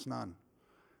 well, almost none.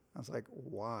 I was like,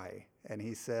 why? And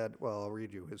he said, well, I'll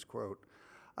read you his quote.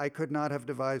 I could not have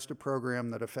devised a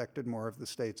program that affected more of the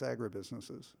state's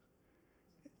agribusinesses.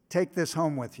 Take this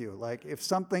home with you. Like, if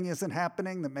something isn't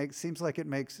happening that seems like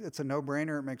it's a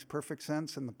no-brainer, it makes perfect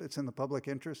sense, and it's in the public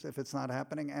interest. If it's not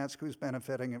happening, ask who's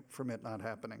benefiting from it not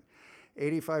happening.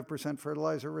 85%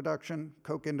 fertilizer reduction.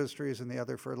 Koch Industries and the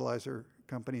other fertilizer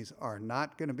companies are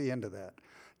not going to be into that.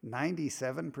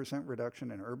 97% reduction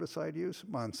in herbicide use.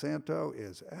 Monsanto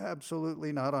is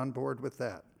absolutely not on board with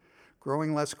that.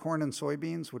 Growing less corn and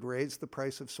soybeans would raise the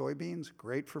price of soybeans.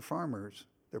 Great for farmers.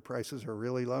 Their prices are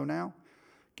really low now.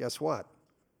 Guess what?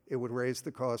 It would raise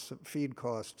the feed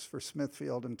costs for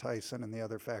Smithfield and Tyson and the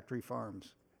other factory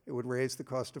farms. It would raise the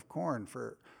cost of corn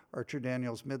for Archer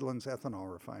Daniels Midland's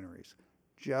ethanol refineries.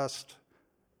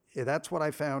 That's what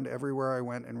I found everywhere I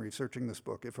went in researching this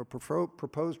book. If a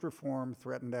proposed reform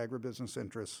threatened agribusiness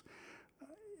interests,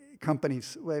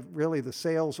 companies, really the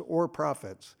sales or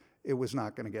profits, it was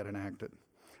not going to get enacted.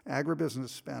 Agribusiness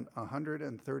spent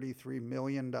 $133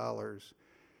 million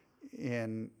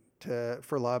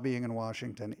for lobbying in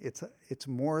Washington. It's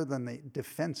more than the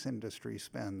defense industry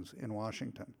spends in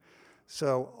Washington.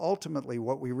 So ultimately,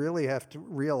 what we really have to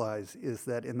realize is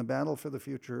that in the battle for the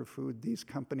future of food, these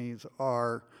companies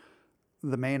are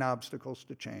the main obstacles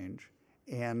to change.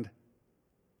 And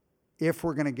if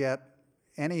we're going to get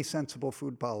any sensible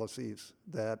food policies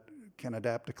that can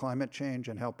adapt to climate change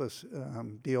and help us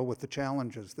deal with the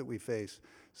challenges that we face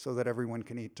so that everyone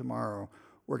can eat tomorrow,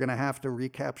 we're going to have to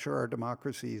recapture our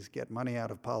democracies, get money out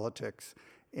of politics,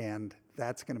 and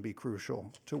that's going to be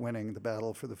crucial to winning the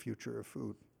battle for the future of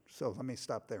food. So let me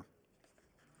stop there.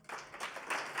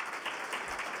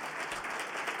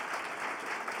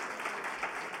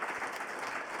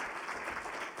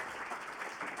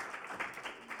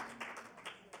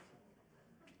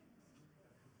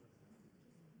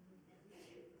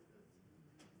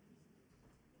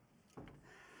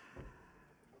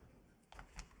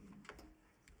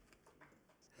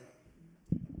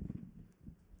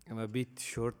 I'm a bit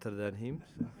shorter than him.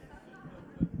 So.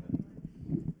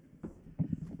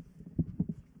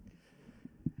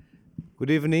 Good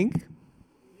evening.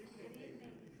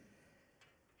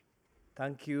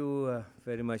 Thank you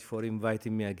very much for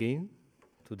inviting me again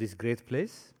to this great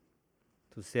place,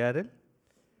 to Seattle.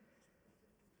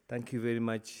 Thank you very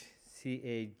much,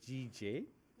 CAGJ,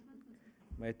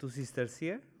 my two sisters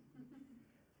here.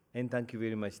 And thank you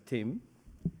very much, Tim.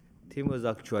 Tim was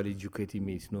actually educating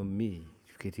me, it's not me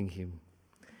educating him.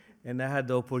 And I had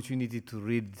the opportunity to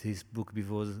read his book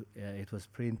before it was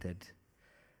printed.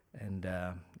 And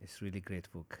it's really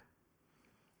great book.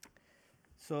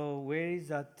 So where is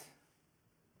that?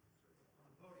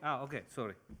 Okay,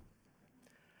 sorry.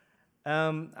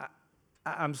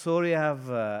 I'm sorry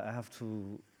I have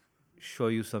to show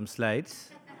you some slides.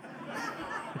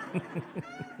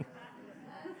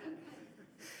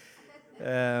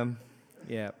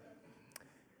 Yeah,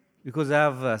 because I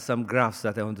have some graphs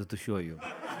that I wanted to show you.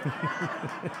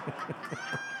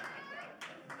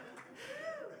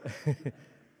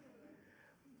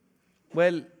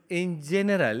 Well, in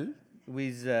general,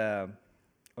 with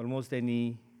almost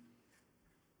any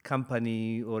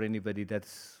company or anybody that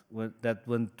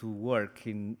want to work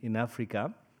in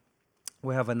Africa,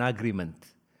 we have an agreement.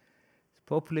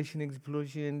 Population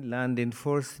explosion, land and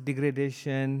forest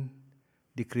degradation,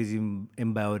 decrease in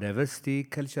biodiversity,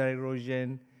 cultural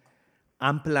erosion,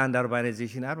 unplanned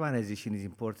urbanization. Urbanization is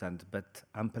important, but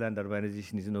unplanned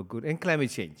urbanization is no good, and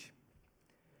climate change.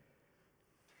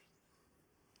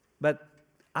 But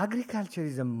agriculture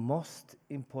is the most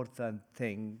important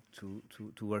thing to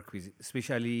work with,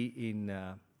 especially in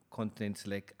continents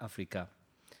like Africa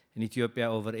In Ethiopia,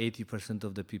 over 80%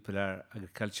 of the people are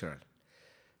agricultural.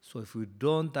 So if we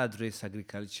don't address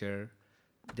agriculture,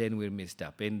 then we're messed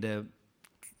up. And the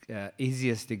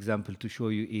easiest example to show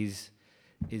you is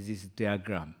this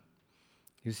diagram.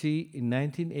 You see, in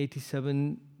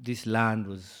 1987, this land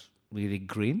was really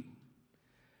green.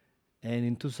 And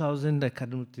in 2000, I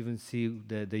cannot even see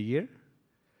the year.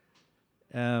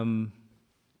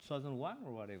 2001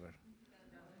 or whatever.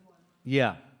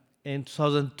 Yeah. In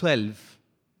 2012,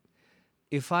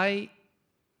 if I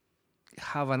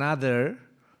have another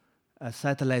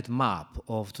satellite map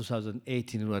of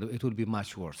 2018, it will be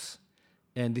much worse.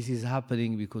 And this is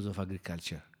happening because of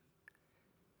agriculture.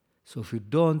 So if we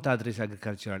don't address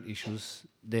agricultural issues,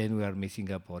 then we are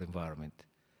messing up our environment,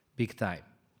 big time.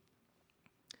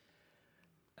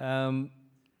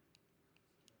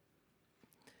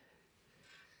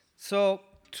 So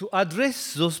to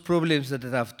address those problems that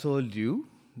I've told you,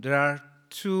 there are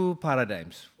two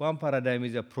paradigms. One paradigm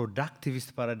is a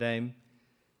productivist paradigm,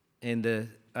 and the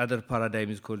other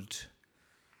paradigm is called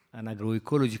an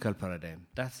agroecological paradigm.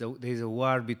 There's a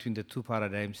war between the two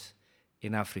paradigms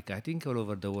in Africa. I think all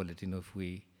over the world, if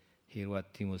we hear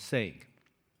what Tim was saying.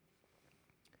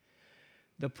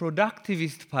 The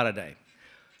productivist paradigm.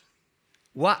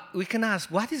 We can ask,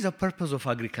 what is the purpose of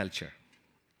agriculture?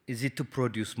 Is it to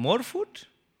produce more food?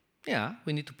 Yeah,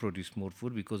 we need to produce more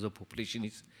food because the population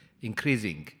is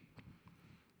increasing.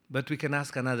 But we can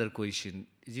ask another question.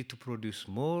 Is it to produce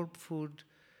more food,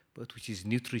 but which is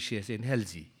nutritious and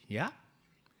healthy? Yeah?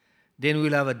 Then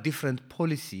we'll have a different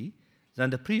policy than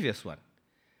the previous one.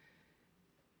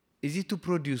 Is it to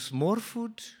produce more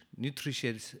food,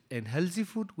 nutritious and healthy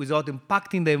food, without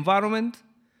impacting the environment?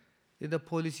 Then the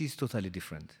policy is totally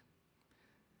different.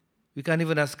 We can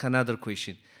even ask another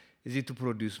question. Is it to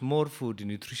produce more food,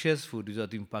 nutritious food,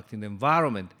 without impacting the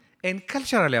environment, and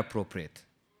culturally appropriate?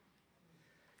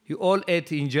 You all ate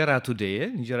injera today.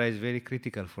 Injera is very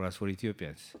critical for us, for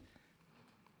Ethiopians.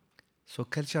 So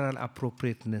cultural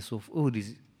appropriateness of food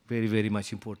is very, very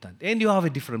much important. And you have a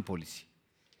different policy.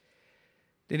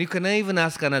 Then you can even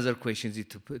ask another question. Is it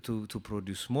to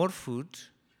produce more food,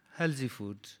 healthy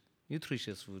food,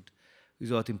 nutritious food,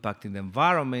 without impacting the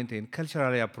environment and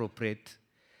culturally appropriate,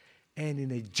 and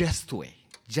in a just way,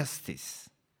 justice,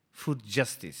 food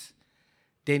justice,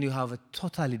 then you have a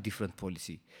totally different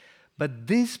policy. But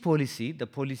this policy, the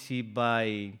policy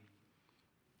by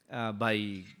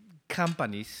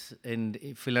companies and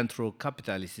philanthropic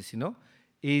capitalists,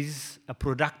 is a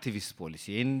productivist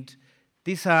policy. And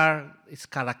these are its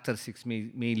characteristics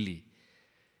mainly.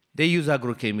 They use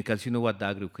agrochemicals. You know what the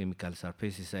agrochemicals are,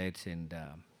 pesticides and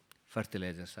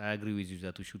fertilizers. I agree with you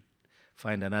that we should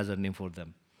find another name for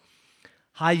them.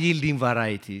 High-yielding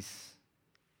varieties,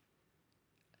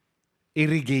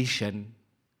 irrigation,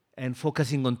 and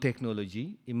focusing on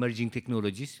technology, emerging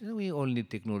technologies. We all need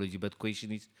technology, but the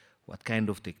question is, what kind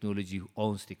of technology, who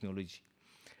owns technology?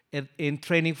 And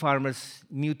training farmers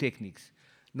new techniques,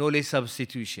 knowledge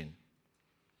substitution.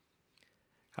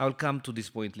 I'll come to this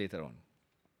point later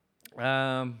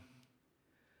on.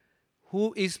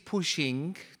 Who is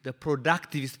pushing the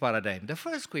productivist paradigm? The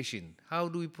first question, how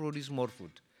do we produce more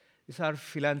food? These are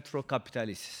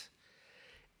philanthro-capitalists.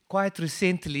 Quite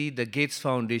recently, the Gates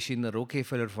Foundation, the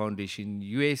Rockefeller Foundation,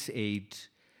 USAID,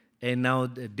 and now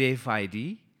the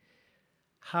DFID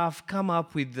have come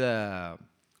up with a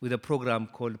program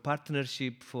called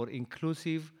Partnership for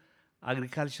Inclusive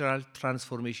Agricultural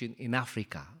Transformation in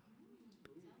Africa.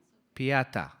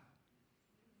 PIATA.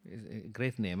 A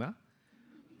great name, huh?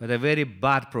 But a very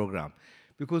bad program.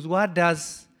 Because what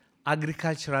does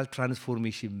agricultural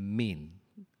transformation mean?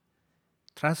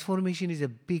 Transformation is a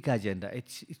big agenda.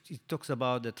 It talks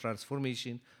about the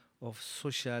transformation of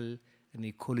social and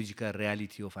ecological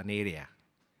reality of an area.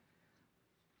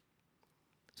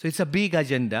 So it's a big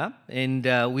agenda, and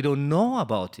we don't know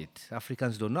about it.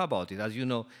 Africans don't know about it. As you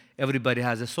know, everybody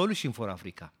has a solution for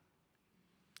Africa.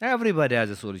 Everybody has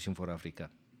a solution for Africa.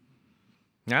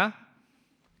 Yeah?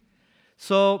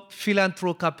 So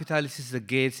philanthro-capitalists, the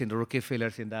Gates and the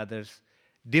Rockefellers and others,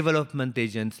 development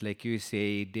agents like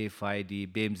USAID,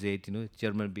 DFID, BMZ,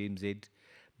 German BMZ,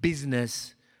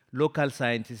 business, local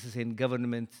scientists, and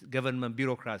government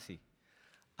bureaucracy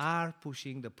are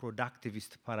pushing the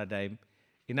productivist paradigm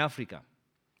in Africa.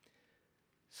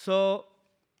 So,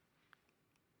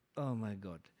 oh my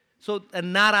God. So a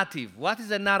narrative. What is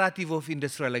the narrative of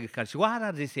industrial agriculture? What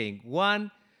are they saying? One,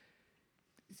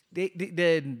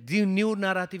 the new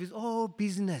narrative is,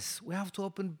 business. We have to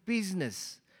open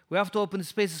business. We have to open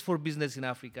spaces for business in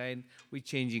Africa, and we're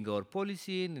changing our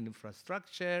policy and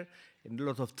infrastructure and a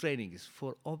lot of trainings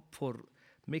for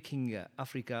making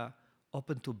Africa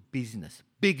open to business,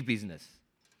 big business.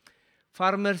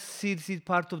 Farmers' seeds is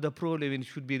part of the problem and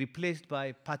should be replaced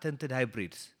by patented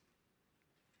hybrids.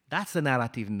 That's the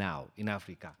narrative now in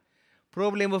Africa.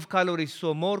 Problem of calories,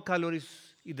 so more calories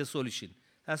is the solution.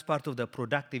 That's part of the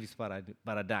productivist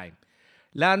paradigm.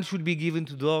 Land should be given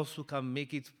to those who can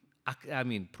make it,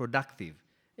 productive.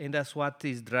 And that's what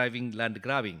is driving land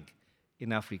grabbing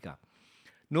in Africa.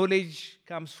 Knowledge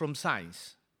comes from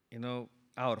science.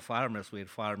 Our farmers were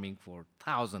farming for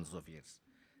thousands of years.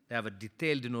 They have a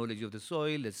detailed knowledge of the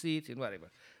soil, the seeds, and whatever.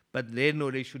 But their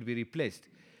knowledge should be replaced.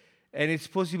 And it's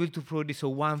possible to produce a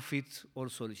one-fit-all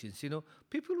solutions.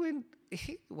 People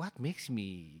what makes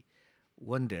me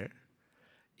wonder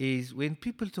is when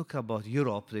people talk about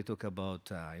Europe, they talk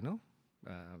about,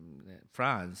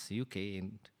 France, UK,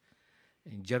 and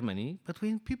Germany. But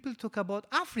when people talk about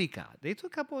Africa, they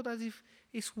talk about as if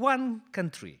it's one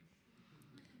country.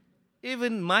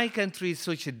 Even my country is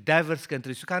such a diverse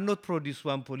country, so cannot produce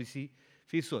one policy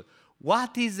fits all.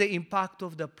 What is the impact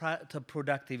of the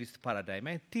productivist paradigm?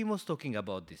 And Tim was talking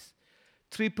about this.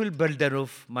 Triple burden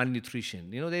of malnutrition.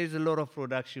 There is a lot of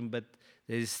production, but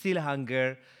there is still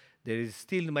hunger, there is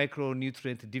still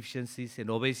micronutrient deficiencies and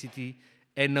obesity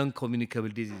and non-communicable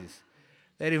diseases.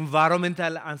 There is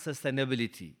environmental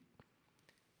unsustainability.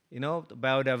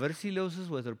 Biodiversity losses,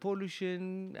 water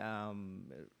pollution,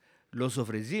 loss of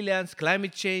resilience,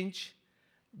 climate change.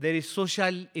 There is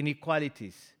social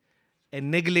inequalities and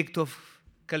neglect of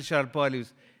cultural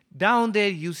values. Down there,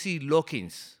 you see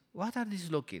lock-ins. What are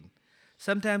these lock-ins?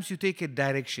 Sometimes you take a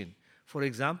direction. For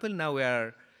example, now we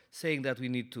are saying that we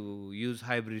need to use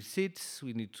hybrid seeds,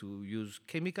 we need to use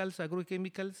chemicals,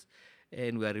 agrochemicals,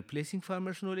 and we are replacing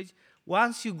farmers' knowledge.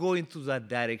 Once you go into that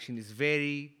direction, it's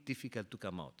very difficult to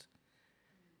come out.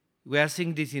 We are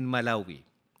seeing this in Malawi.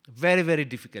 Very, very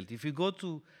difficult. If you go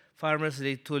to farmers,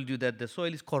 they told you that the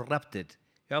soil is corrupted.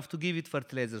 You have to give it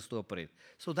fertilizers to operate.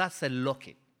 So that's a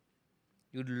lock-in.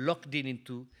 You're locked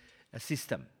into a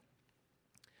system.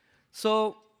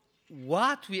 So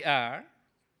what we are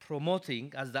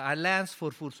promoting as the Alliance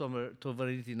for Food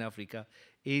Sovereignty in Africa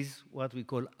is what we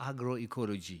call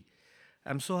agroecology.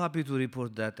 I'm so happy to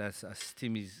report that as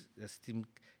Tim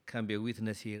can be a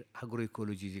witness here,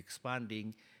 agroecology is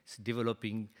expanding, it's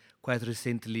developing. Quite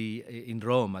recently in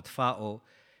Rome at FAO,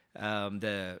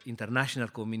 the international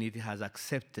community has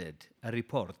accepted a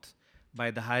report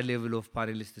by the high level of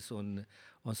panelists on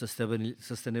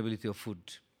sustainability of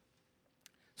food.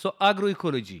 So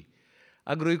agroecology.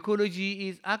 Agroecology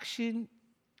is action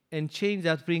and change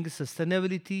that brings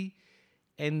sustainability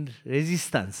and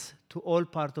resistance to all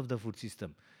parts of the food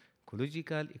system.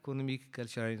 Ecological, economic,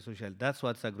 cultural, and social. That's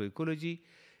what's agroecology.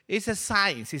 It's a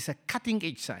science. It's a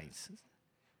cutting-edge science.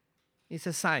 It's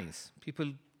a science.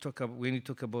 People talk about, when you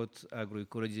talk about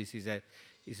agroecology,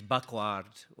 it's backward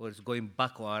or it's going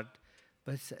backward,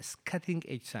 but it's a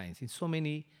cutting-edge science in so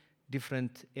many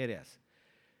different areas.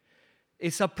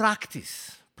 It's a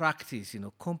practice,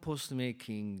 compost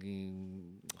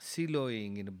making,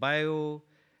 siloing,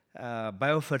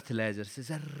 biofertilizers. It's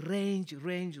a range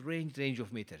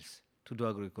of methods to do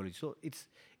agroecology. So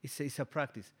it's a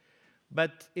practice.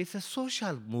 But it's a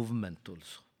social movement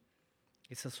also.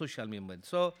 It's a social movement.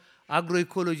 So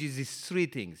agroecology is these three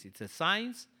things. It's a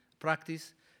science,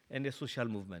 practice, and a social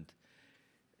movement.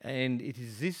 And it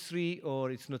is these three or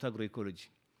it's not agroecology.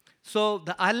 So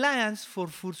the Alliance for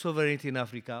Food Sovereignty in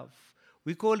Africa,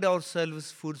 we called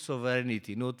ourselves food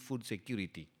sovereignty, not food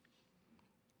security.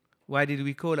 Why did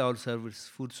we call ourselves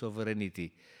food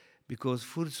sovereignty? Because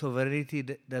food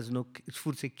security does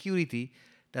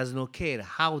not care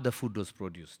how the food was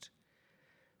produced.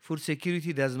 Food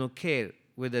security does not care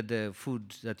whether the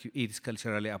food that you eat is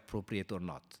culturally appropriate or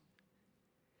not.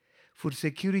 Food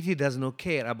security does not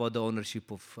care about the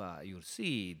ownership of your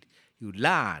seed, your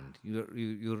land,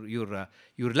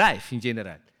 your life in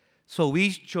general. So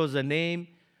we chose the name,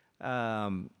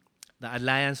 the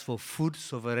Alliance for Food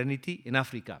Sovereignty in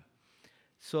Africa.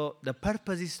 So the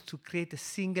purpose is to create a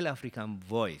single African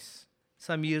voice.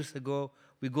 Some years ago,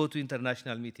 we go to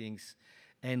international meetings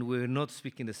and we're not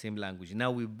speaking the same language. Now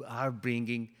we are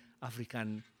bringing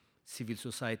African civil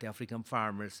society, African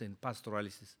farmers and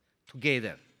pastoralists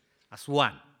together as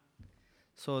one.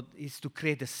 So it's to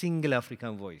create a single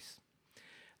African voice.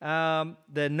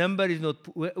 The number is not,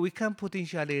 we can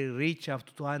potentially reach up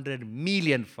to 200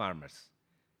 million farmers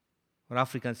or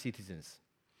African citizens.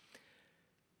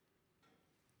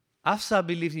 AFSA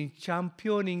believes in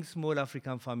championing small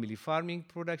African family farming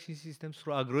production systems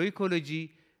through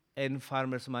agroecology and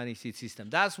farmers' managed seed system.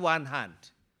 That's one hand.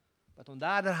 But on the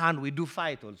other hand, we do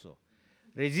fight also,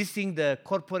 resisting the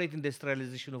corporate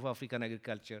industrialization of African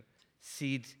agriculture,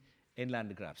 seed, and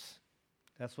land grabs.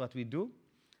 That's what we do.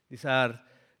 These are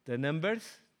the numbers.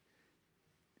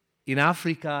 In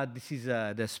Africa, this is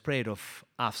the spread of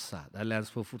AFSA, the Alliance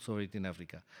for Food Sovereignty in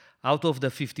Africa. Out of the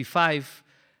 55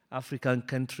 African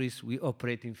countries, we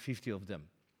operate in 50 of them.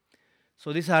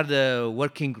 So these are the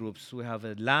working groups. We have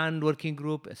a land working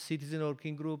group, a citizen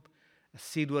working group, a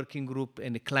seed working group,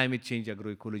 and a climate change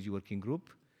agroecology working group.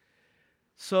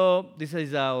 So this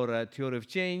is our theory of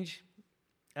change.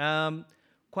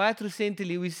 Quite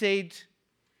recently, we said,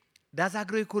 does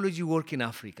agroecology work in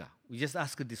Africa? We just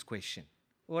asked this question.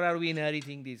 Or are we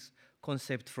inheriting this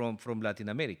concept from Latin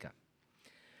America?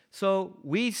 So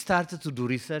we started to do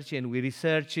research, and we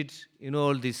researched in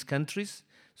all these countries.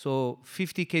 So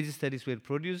 50 case studies were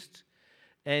produced,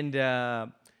 and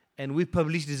we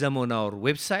published them on our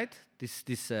website, these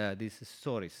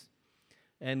stories.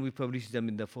 And we published them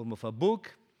in the form of a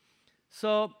book.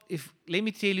 So let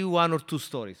me tell you one or two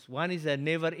stories. One is a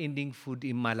never-ending food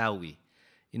in Malawi.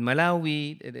 In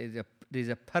Malawi, there's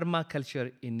a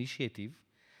permaculture initiative.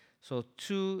 So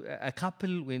a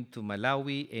couple went to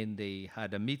Malawi, and they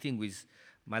had a meeting with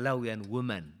Malawian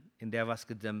women, and they have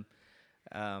asked them,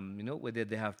 whether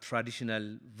they have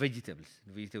traditional vegetable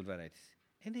varieties.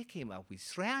 And they came up with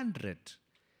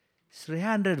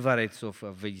 300 varieties of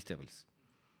vegetables.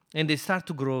 And they start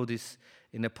to grow this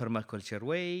in a permaculture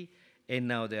way, and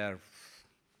now they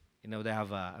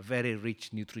have a very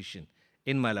rich nutrition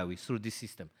in Malawi through this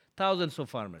system. Thousands of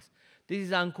farmers. This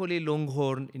is Ankole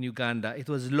Longhorn in Uganda. It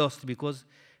was lost because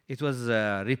it was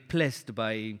replaced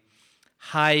by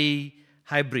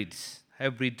hybrid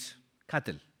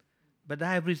cattle. But the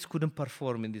hybrids couldn't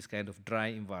perform in this kind of dry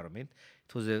environment.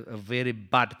 It was a very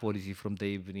bad policy from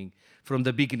the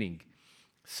beginning.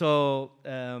 So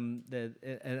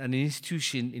an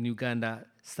institution in Uganda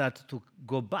started to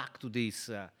go back to these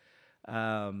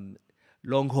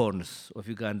longhorns of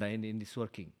Uganda in this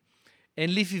working.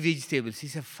 And leafy vegetables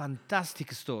is a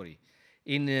fantastic story.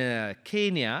 In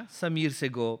Kenya, some years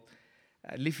ago,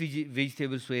 leafy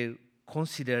vegetables were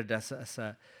considered as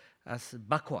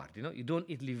backward. You don't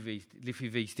eat leafy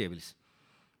vegetables.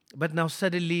 But now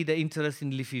suddenly the interest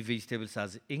in leafy vegetables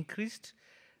has increased.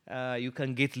 You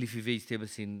can get leafy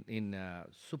vegetables in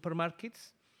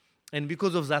supermarkets. And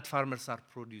because of that, farmers are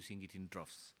producing it in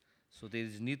droves. So there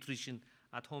is nutrition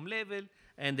at home level,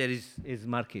 and there is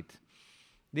market.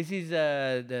 This is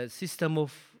the system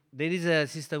of, there is a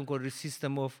system called the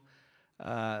system of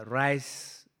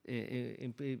rice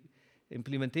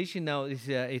implementation. Now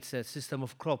it's a system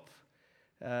of crop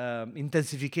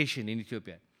intensification in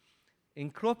Ethiopia. In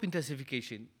crop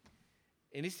intensification,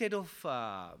 instead of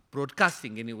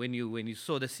broadcasting when you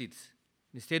sow the seeds,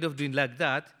 instead of doing like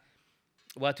that,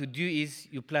 what you do is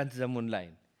you plant them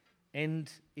online.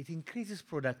 And it increases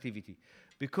productivity.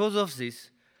 Because of this,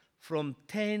 from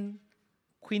 10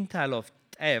 quintal of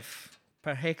teff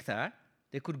per hectare,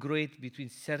 they could grow it between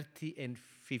 30 and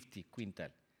 50 quintal.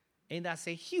 And that's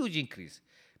a huge increase.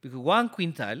 Because 1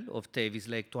 quintal of teff is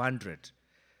like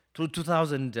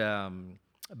 2,000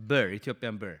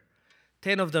 Ethiopian birr.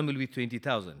 10 of them will be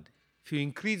 20,000. If you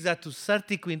increase that to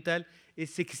 30 quintal,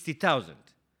 it's 60,000.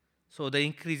 So the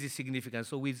increase is significant.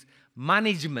 So with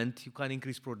management, you can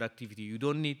increase productivity. You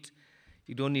don't need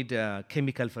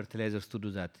chemical fertilizers to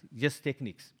do that. Just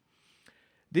techniques.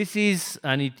 This is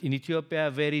in Ethiopia,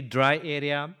 a very dry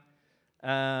area.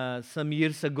 Some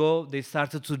years ago, they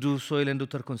started to do soil and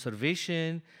water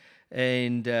conservation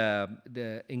and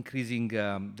the increasing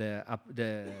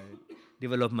the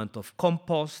development of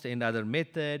compost and other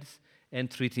methods and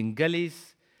treating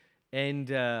gullies. And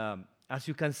as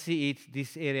you can see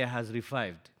this area has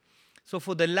revived. So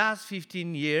for the last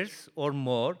 15 years or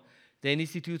more, the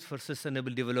Institute for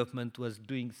Sustainable Development was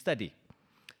doing study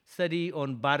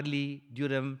on barley,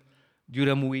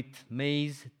 durum wheat,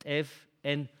 maize, teff,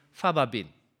 and faba bean.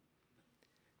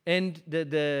 And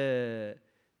the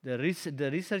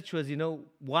research was,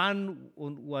 one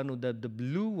of the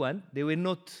blue one, they were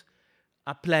not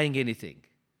applying anything.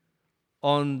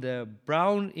 On the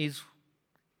brown is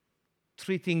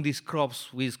treating these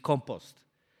crops with compost.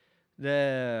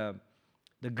 The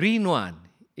green one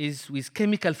is with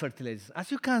chemical fertilizers.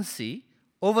 As you can see,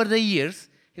 over the years,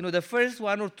 the first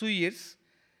 1 or 2 years,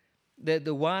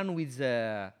 the one with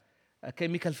a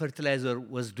chemical fertilizer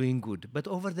was doing good. But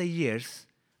over the years,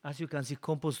 as you can see,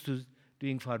 compost is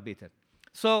doing far better.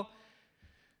 So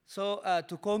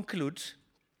to conclude,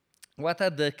 what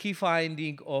are the key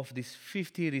findings of this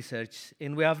 50 research?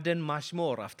 And we have done much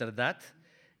more after that.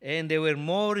 And there were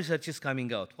more researches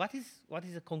coming out. What is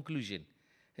the conclusion?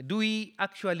 Do we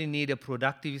actually need a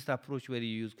productivist approach where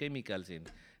you use chemicals and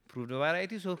improve the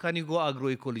varieties, or can you go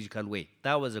agroecological way?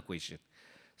 That was the question.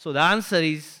 So the answer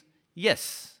is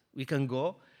yes, we can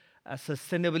go.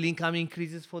 Sustainable income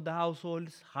increases for the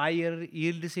households, higher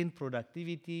yields in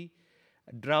productivity,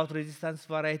 drought resistance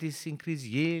varieties increase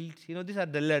yield. These are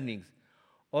the learnings.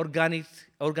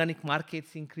 Organic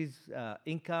markets increase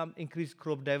income, increase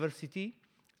crop diversity,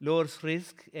 lowers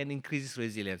risk, and increases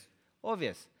resilience.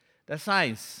 Obvious. The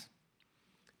science.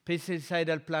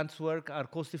 Pesticidal plants work are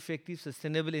cost-effective,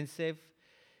 sustainable, and safe.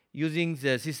 Using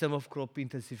the system of crop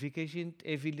intensification,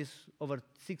 a field is over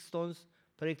 6 tons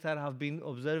per hectare have been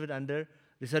observed under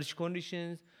research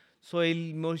conditions. Soil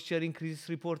moisture increase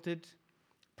reported.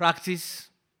 Practice,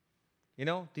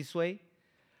 this way.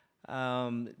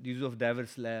 Use of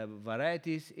diverse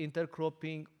varieties,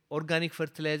 intercropping, organic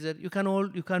fertilizer. You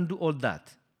can do all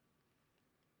that.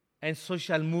 And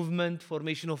social movement,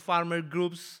 formation of farmer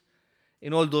groups,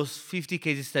 in all those 50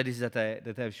 case studies that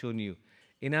I've shown you.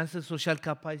 Enhances social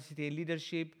capacity and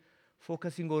leadership,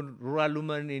 focusing on rural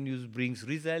women and use brings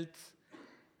results.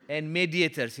 And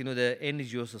mediators, the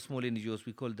NGOs, the small NGOs,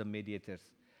 we call them mediators,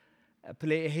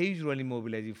 play a huge role in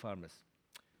mobilizing farmers.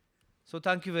 So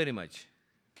thank you very much.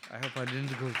 I hope I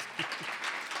didn't go.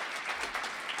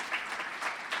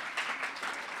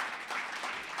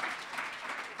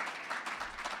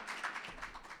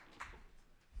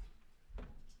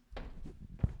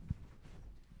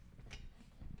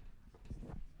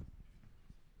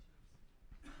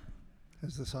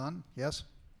 Is this on? Yes?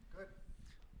 Good.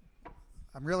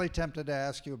 I'm really tempted to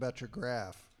ask you about your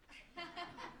graph,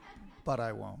 but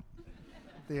I won't.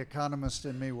 The economist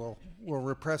in me will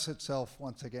repress itself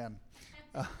once again.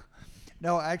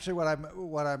 No, actually,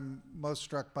 what I'm most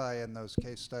struck by in those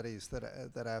case studies that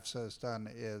AFSA has done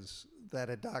is that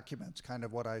it documents kind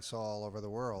of what I saw all over the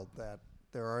world, that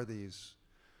there are these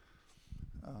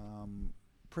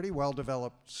pretty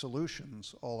well-developed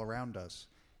solutions all around us.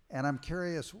 And I'm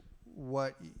curious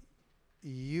what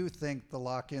you think the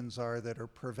lock-ins are that are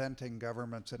preventing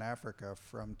governments in Africa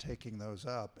from taking those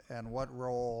up, and what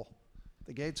role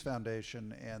the Gates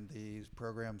Foundation and these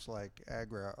programs like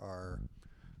AGRA are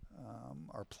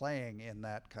playing in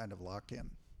that kind of lock-in.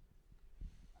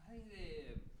 I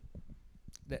think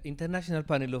the International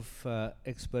Panel of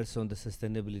Experts on the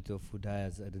Sustainability of Food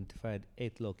has identified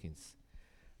 8 lock-ins.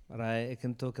 But I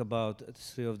can talk about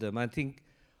 3 of them. I think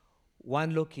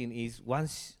one lock-in is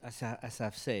once, as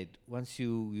I've said, once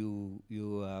you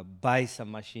buy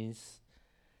some machines,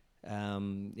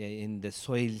 and the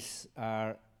soils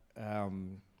are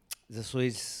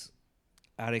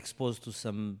exposed to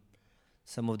some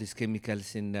of these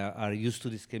chemicals and are used to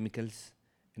these chemicals,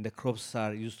 and the crops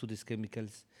are used to these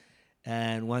chemicals.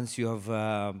 And once you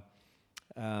have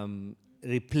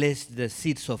replaced the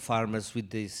seeds of farmers with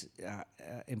these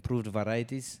improved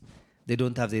varieties, they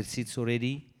don't have their seeds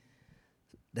already.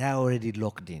 They are already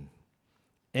locked in.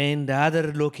 And the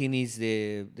other lock-in is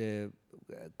the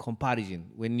comparison.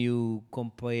 When you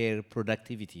compare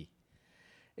productivity,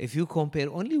 if you compare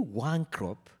only one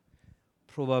crop,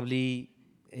 probably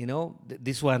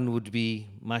this one would be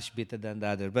much better than the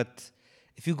other. But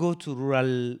if you go to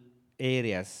rural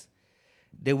areas,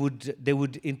 they would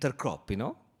intercrop.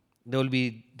 There will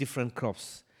be different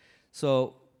crops.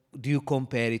 So do you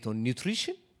compare it on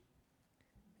nutrition?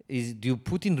 Do you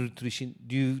put in nutrition?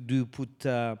 Do you put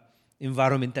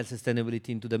environmental sustainability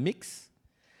into the mix?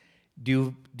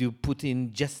 Do you put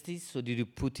in justice, or do you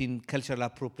put in cultural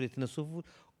appropriateness of food?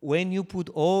 When you put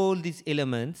all these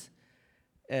elements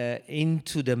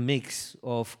into the mix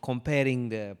of comparing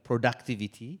the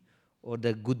productivity or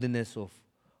the goodness of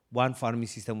one farming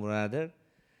system or another,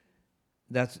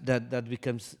 that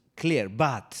becomes clear.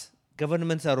 But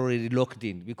governments are already locked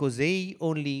in because they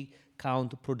only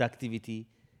count productivity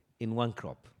in one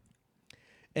crop.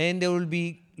 And they will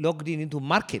be locked into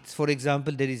markets. For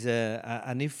example, there is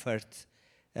an effort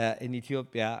in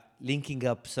Ethiopia linking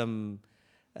up some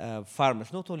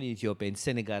farmers, not only in Ethiopia, in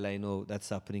Senegal, I know that's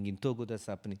happening, in Togo that's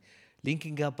happening,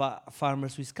 linking up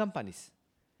farmers with companies.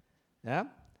 Yeah?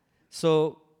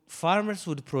 So farmers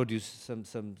would produce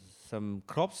some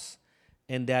crops,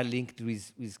 and they are linked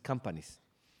with companies.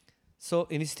 So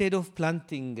instead of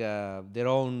planting their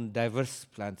own diverse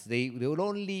plants, they will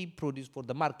only produce for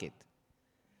the market.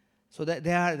 So that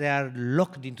they are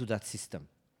locked into that system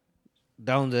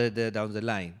down the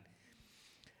line.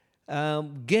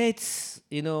 Gates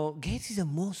is the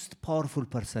most powerful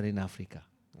person in Africa.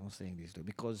 I'm saying this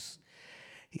because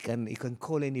he can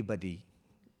call anybody.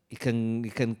 He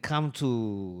can come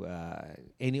to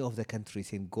any of the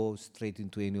countries and go straight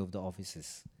into any of the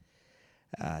offices.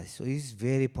 So he's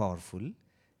very powerful.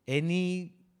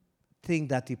 Anything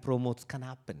that he promotes can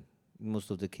happen in most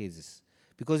of the cases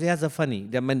because he has the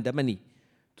money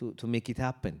to make it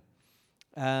happen.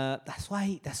 That's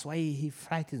why he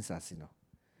frightens us,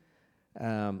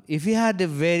 If he had a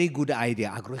very good idea,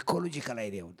 agroecological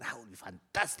idea, that would be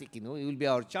fantastic, He will be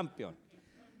our champion.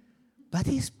 But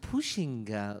he's pushing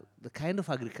the kind of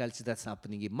agriculture that's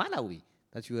happening in Malawi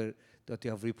that you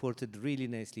have reported really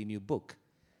nicely in your book.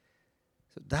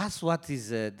 So that's what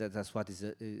is a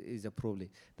problem.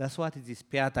 That's what is this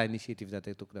Piata initiative that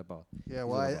I talked about. Yeah,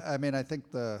 well, I mean, I think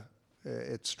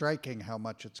it's striking how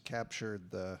much it's captured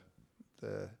the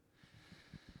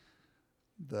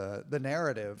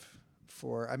narrative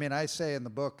for. I mean, I say in the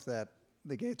book that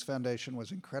the Gates Foundation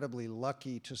was incredibly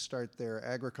lucky to start their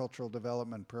agricultural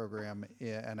development program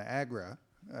in AGRA,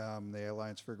 the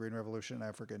Alliance for a Green Revolution in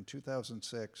Africa, in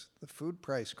 2006. The food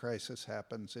price crisis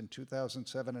happens in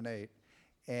 2007 and 8.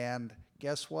 And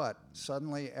guess what?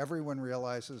 Suddenly everyone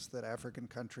realizes that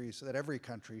every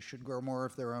country should grow more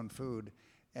of their own food.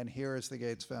 And here is the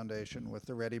Gates Foundation with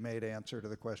the ready-made answer to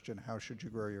the question, how should you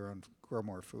grow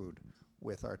more food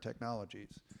with our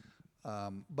technologies?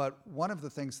 But one of the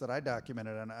things that I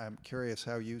documented, and I'm curious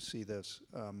how you see this,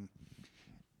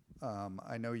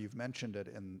 I know you've mentioned it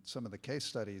in some of the case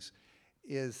studies,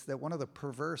 is that one of the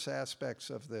perverse aspects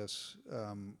of this,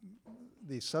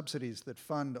 these subsidies that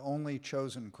fund only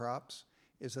chosen crops,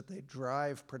 is that they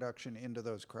drive production into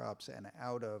those crops and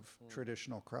out of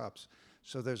traditional crops.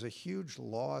 So there's a huge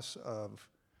loss of,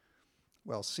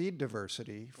 seed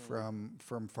diversity from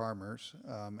farmers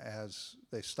as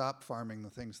they stop farming the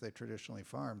things they traditionally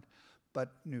farmed.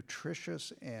 But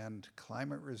nutritious and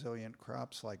climate-resilient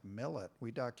crops like millet,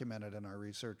 we documented in our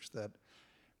research that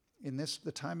in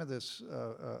the time of this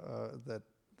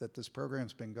that this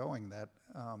program's been going, that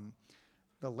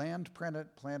the land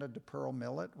planted to pearl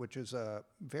millet, which is a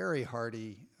very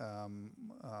hardy,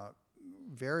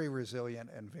 very resilient,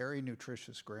 and very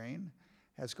nutritious grain,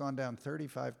 has gone down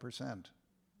 35%.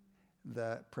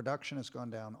 The production has gone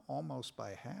down almost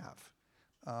by half.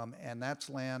 And that's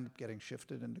land getting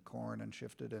shifted into corn and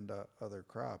shifted into other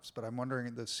crops. But I'm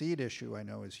wondering, the seed issue I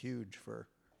know is huge for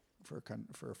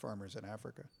farmers in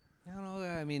Africa. No,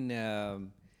 I mean,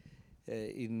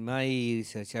 in my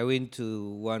research, I went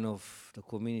to one of the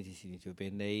communities in Ethiopia,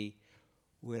 and they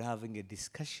were having a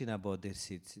discussion about their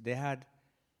seeds. They had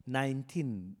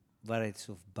 19 varieties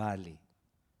of barley.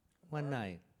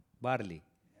 Barley.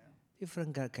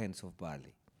 Different kinds of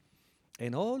barley.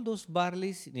 And all those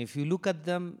barleys, if you look at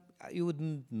them, you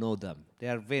wouldn't know them. They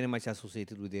are very much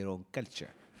associated with their own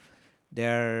culture. They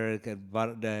are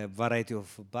the variety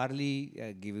of barley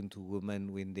given to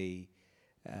women when they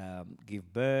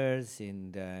give birth,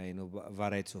 and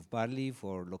varieties of barley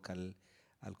for local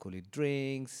alcoholic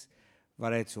drinks,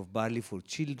 varieties of barley for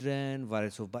children,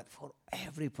 varieties of barley for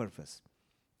every purpose.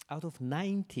 Out of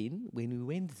 19, when we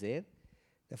went there,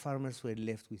 the farmers were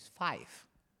left with 5.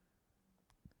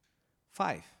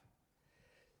 5.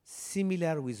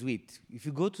 Similar with wheat. If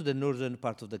you go to the northern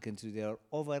part of the country, there are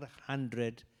over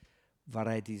 100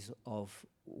 varieties of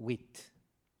wheat.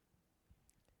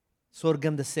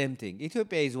 Sorghum, the same thing.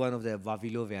 Ethiopia is one of the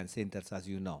Vavilovian centers, as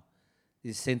you know.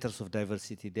 These centers of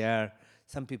diversity.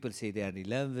 Some people say they are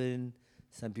 11,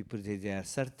 some people say they are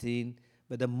 13,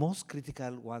 but the most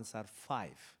critical ones are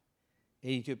 5.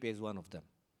 And Ethiopia is one of them.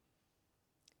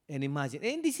 And imagine,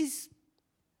 and this is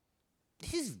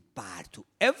bad to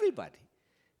everybody,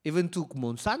 even to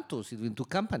Monsanto's, even to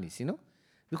companies,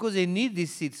 because they need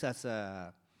these seeds as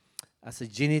a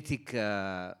genetic,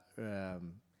 what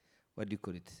do you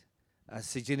call it,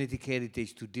 as a genetic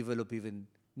heritage to develop even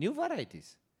new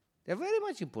varieties. They're very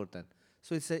much important.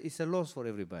 So it's a loss for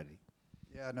everybody.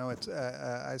 Yeah, no, it's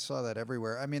I saw that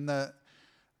everywhere. I mean,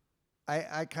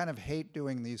 I kind of hate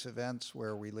doing these events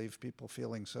where we leave people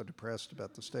feeling so depressed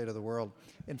about the state of the world.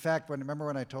 In fact, remember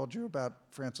when I told you about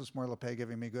Frances Moore Lepay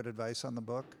giving me good advice on the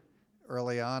book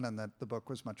early on, and that the book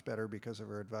was much better because of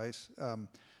her advice?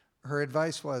 Her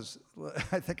advice was,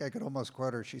 I think I could almost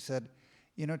quote her. She said,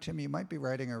 Tim, you might be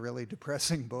writing a really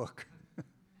depressing book,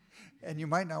 and you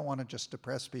might not want to just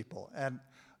depress people. And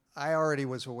I already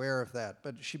was aware of that,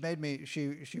 but she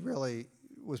really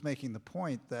was making the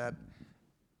point that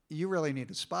you really need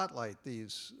to spotlight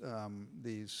these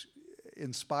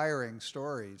inspiring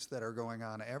stories that are going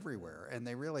on everywhere, and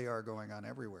they really are going on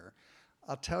everywhere.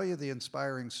 I'll tell you the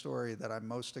inspiring story that I'm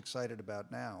most excited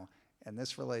about now, and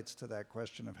this relates to that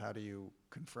question of how do you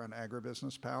confront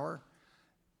agribusiness power.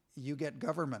 You get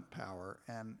government power,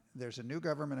 and there's a new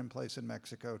government in place in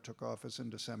Mexico, took office in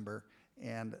December,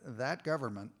 and that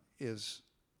government is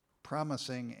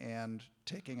promising and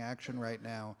taking action right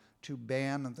now to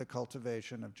ban the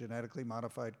cultivation of genetically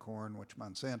modified corn, which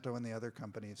Monsanto and the other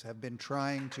companies have been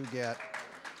trying to get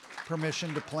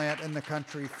permission to plant in the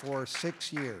country for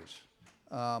 6 years.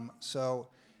 So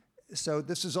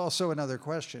this is also another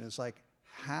question. It's like,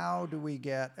 how do we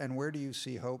get, and where do you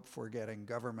see hope for getting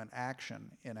government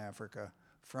action in Africa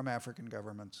from African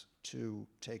governments to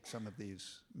take some of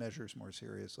these measures more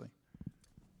seriously?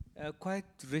 A quite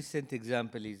recent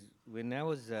example is when I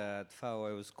was at FAO,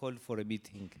 I was called for a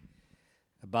meeting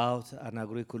about an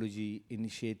agroecology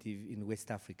initiative in West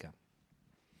Africa.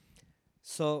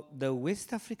 So the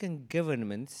West African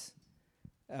governments,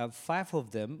 5 of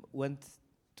them went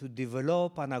to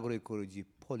develop an agroecology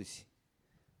policy.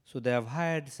 So they have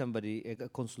hired somebody, a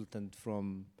consultant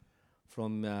from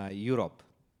Europe.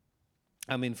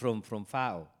 I mean, from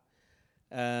FAO.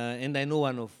 And I know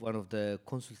one of the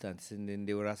consultants, and then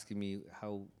they were asking me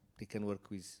how they can work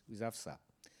with AFSA.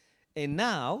 And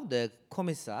now the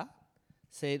commissar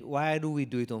said, why do we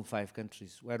do it on 5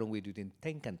 countries? Why don't we do it in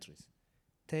 10 countries?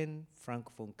 10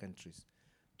 Francophone countries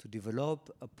to develop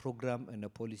a program and a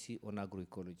policy on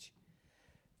agroecology.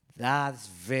 That's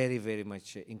very, very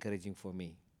much encouraging for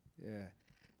me.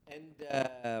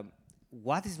 And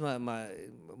what is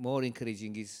more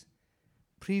encouraging is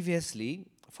previously,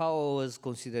 FAO was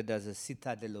considered as a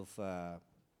citadel of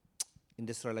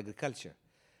industrial agriculture.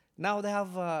 Now they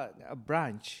have a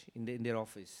branch in their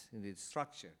office, in their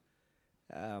structure,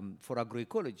 for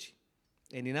agroecology.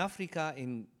 And in Africa,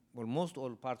 in almost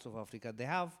all parts of Africa, they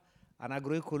have an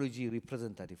agroecology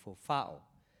representative for FAO.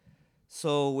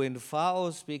 So when FAO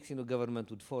speaks, government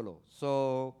would follow.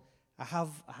 So I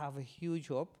have a huge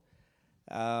hope.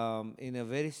 In a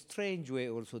very strange way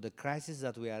also, the crisis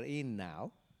that we are in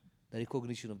now, the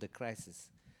recognition of the crisis,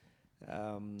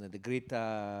 the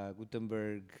Greta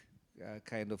Gutenberg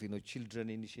kind of children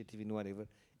initiative in whatever,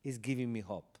 is giving me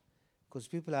hope. Because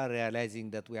people are realizing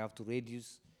that we have to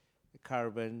reduce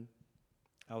carbon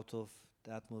out of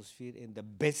the atmosphere, and the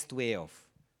best way of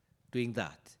doing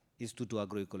that is to do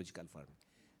agroecological farming.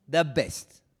 The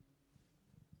best.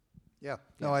 Yeah,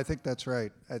 no, I think that's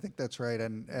right.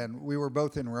 And we were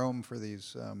both in Rome for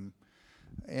these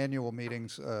annual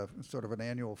meetings, sort of an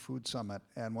annual food summit.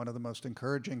 And one of the most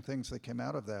encouraging things that came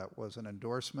out of that was an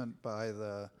endorsement by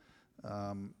the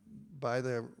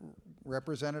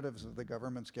representatives of the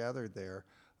governments gathered there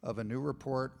of a new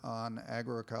report on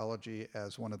agroecology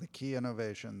as one of the key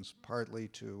innovations, partly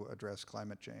to address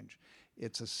climate change.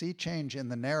 It's a sea change in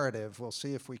the narrative. We'll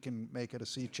see if we can make it a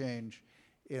sea change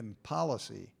in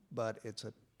policy, but it's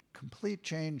a complete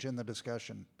change in the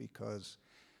discussion, because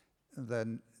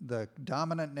the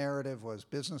dominant narrative was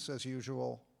business as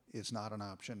usual is not an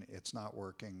option. It's not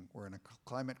working. We're in a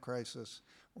climate crisis.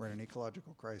 We're in an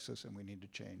ecological crisis, and we need to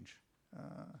change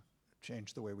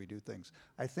the way we do things.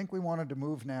 I think we wanted to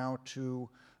move now to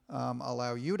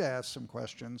allow you to ask some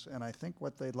questions, and I think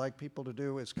what they'd like people to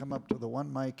do is come up to the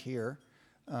one mic here,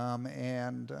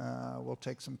 and we'll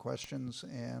take some questions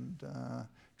and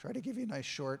try to give you nice,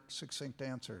 short, succinct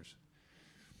answers.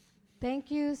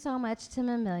 Thank you so much, Tim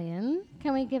and Million.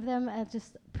 Can we give them a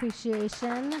just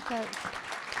appreciation?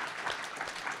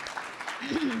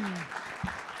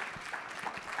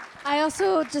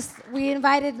 We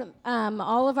invited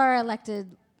all of our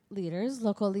elected leaders,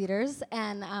 local leaders,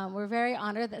 and we're very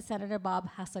honored that Senator Bob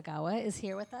Hasagawa is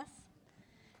here with us.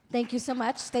 Thank you so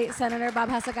much, State Senator Bob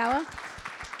Hasagawa,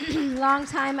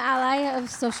 longtime ally of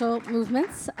social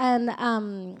movements,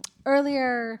 and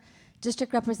earlier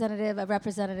District Representative of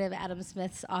Representative Adam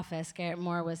Smith's office, Garrett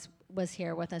Moore, was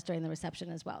here with us during the reception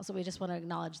as well. So we just want to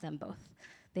acknowledge them both.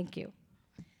 Thank you.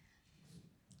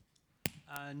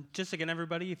 Just again,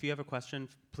 everybody, if you have a question,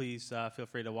 please feel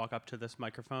free to walk up to this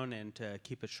microphone and to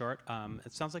keep it short.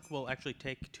 It sounds like we'll actually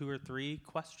take 2 or 3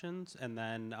 questions, and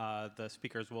then the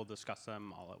speakers will discuss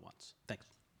them all at once. Thanks.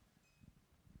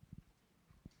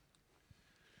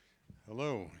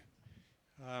 Hello.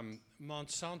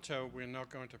 Monsanto, we're not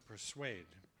going to persuade,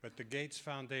 but the Gates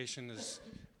Foundation is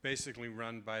basically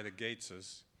run by the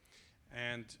Gateses,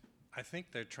 and I think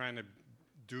they're trying to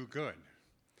do good.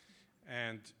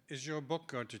 And is your book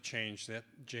going to change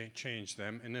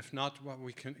them? And if not,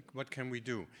 what can we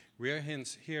do? We're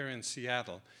here in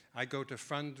Seattle. I go to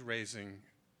fundraising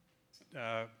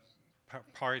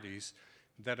parties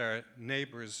that are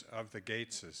neighbors of the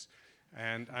Gateses.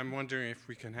 And I'm wondering if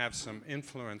we can have some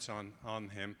influence on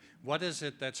him. What is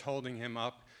it that's holding him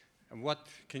up? And what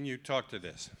can you talk to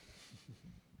this?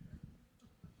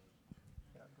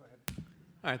 Yeah, go ahead.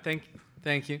 All right,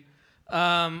 thank you.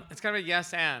 It's kind of a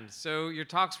yes and. So your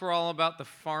talks were all about the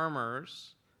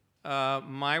farmers.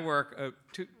 My work,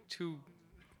 two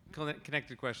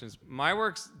connected questions. My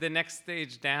work's the next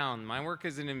stage down. My work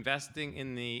is in investing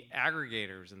in the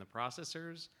aggregators and the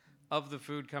processors of the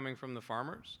food coming from the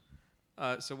farmers.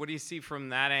 So what do you see from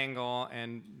that angle?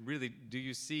 And really, do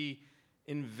you see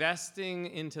investing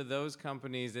into those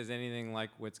companies is anything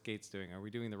like what Gates doing? Are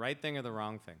we doing the right thing or the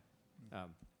wrong thing?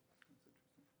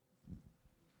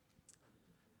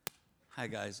 Hi,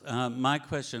 guys. My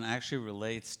question actually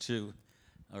relates to,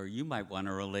 or you might want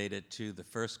to relate it to the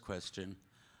first question.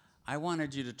 I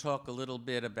wanted you to talk a little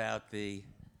bit about the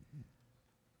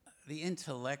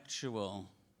intellectual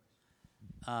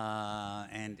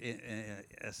and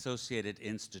associated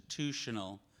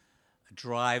institutional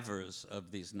drivers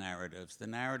of these narratives. The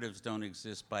narratives don't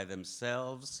exist by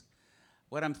themselves.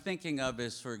 What I'm thinking of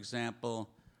is, for example,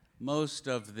 most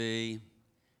of the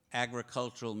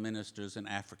agricultural ministers in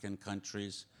African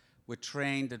countries were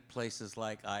trained at places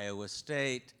like Iowa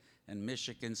State and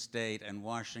Michigan State and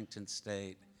Washington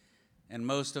State. And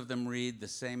most of them read the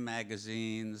same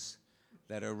magazines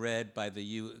that are read by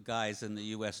the guys in the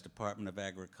US Department of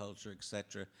Agriculture, et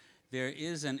cetera. There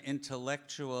is an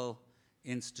intellectual,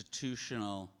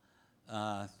 institutional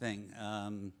thing.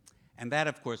 And that,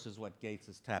 of course, is what Gates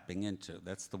is tapping into.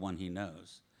 That's the one he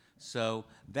knows. So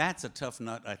that's a tough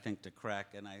nut, I think, to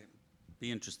crack, and I'd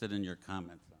be interested in your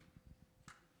comments on it.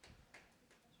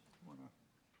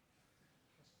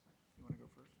 You want to go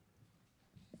first?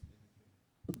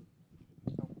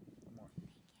 No, one more.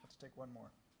 Let's take one more.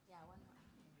 Yeah, one more.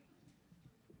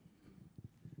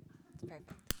 That's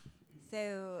perfect.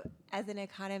 So as an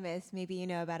economist, maybe you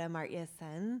know about Amartya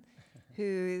Sen,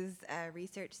 whose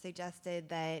research suggested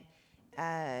that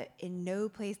in no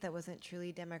place that wasn't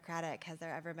truly democratic has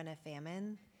there ever been a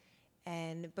famine.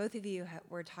 And both of you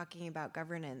were talking about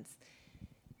governance.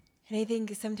 And I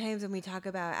think sometimes when we talk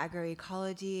about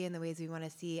agroecology and the ways we want to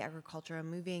see agriculture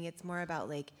moving, it's more about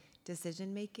like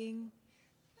decision making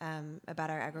about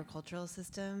our agricultural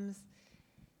systems.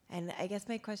 And I guess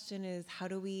my question is, how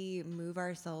do we move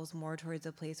ourselves more towards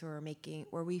a place where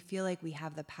we feel like we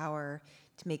have the power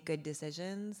to make good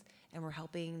decisions, and we're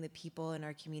helping the people in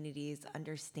our communities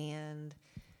understand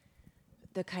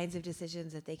the kinds of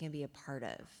decisions that they can be a part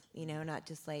of, you know, not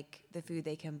just like the food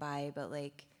they can buy, but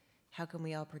like how can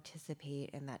we all participate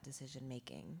in that decision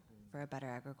making for a better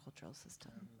agricultural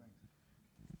system?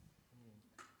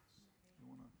 You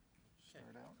want to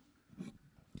start out?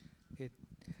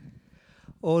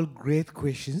 All great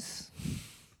questions.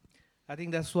 I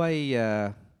think that's why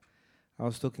I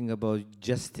was talking about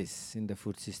justice in the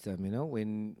food system. You know,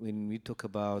 when we talk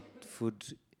about food,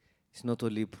 it's not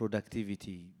only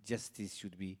productivity. Justice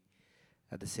should be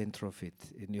at the center of it,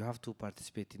 and you have to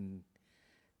participate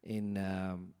in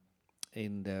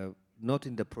the not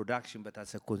in the production, but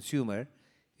as a consumer,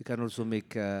 you can also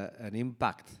make an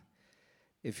impact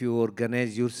if you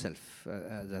organize yourself.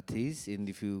 That is, and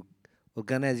if you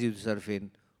organize yourself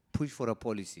and push for a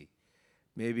policy.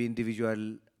 Maybe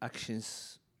individual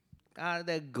actions are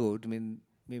they good? I mean,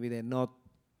 maybe they're not,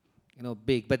 you know,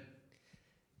 big, but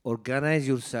organize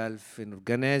yourself and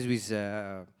organize with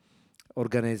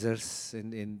organizers,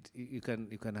 and you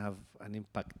can have an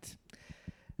impact.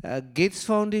 Gates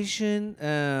Foundation,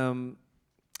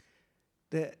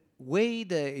 the way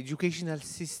the educational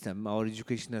system, our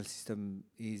educational system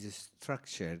is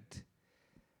structured,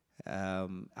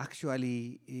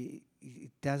 actually,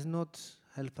 it does not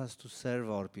help us to serve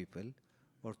our people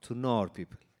or to know our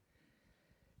people.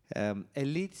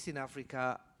 Elites in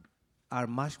Africa are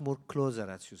much more closer,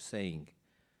 as you're saying,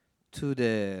 to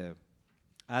the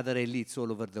other elites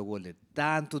all over the world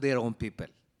than to their own people.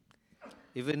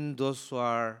 Even those who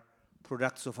are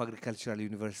products of agricultural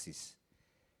universities,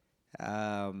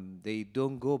 they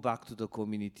don't go back to the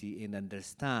community and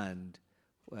understand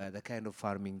the kind of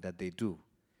farming that they do.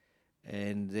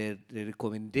 And their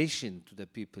recommendation to the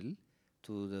people,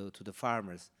 to the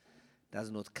farmers, does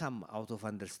not come out of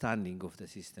understanding of the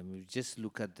system. You just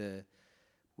look at the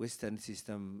Western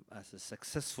system as a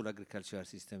successful agricultural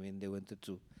system, and they wanted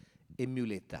to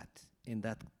emulate that. And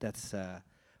that's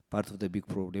part of the big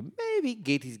problem. Maybe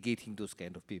Gates is getting those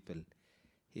kind of people.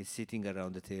 He's sitting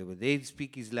around the table. They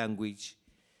speak his language.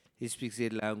 He speaks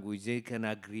their language. They can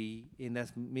agree. And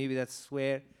maybe that's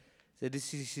where the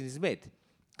decision is made.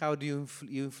 How do you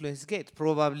influence Gates?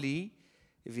 Probably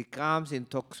if he comes and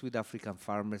talks with African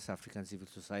farmers, African civil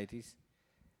societies,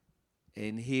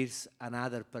 and here's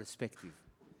another perspective.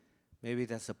 Maybe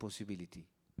that's a possibility.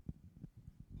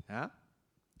 Huh?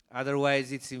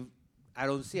 Otherwise, I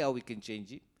don't see how we can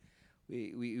change it.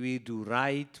 We do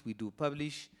write, we do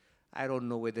publish. I don't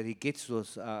know whether he gets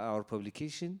those our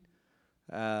publication.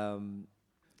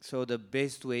 So the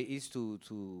best way is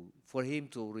for him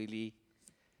to really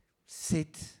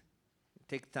sit,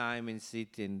 take time and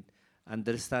sit and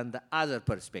understand the other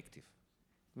perspective.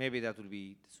 Maybe that will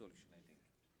be the solution,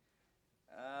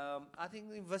 I think. I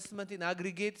think investment in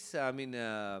aggregates, I mean,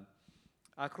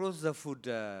 across the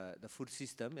food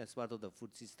system, as part of the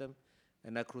food system,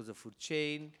 and across the food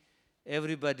chain,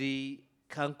 everybody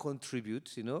can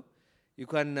contribute. You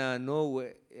can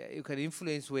you can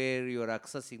influence where you are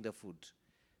accessing the food.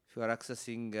 If you are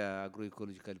accessing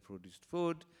agroecologically produced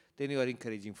food, then you are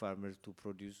encouraging farmers to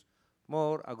produce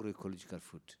more agroecological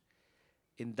food.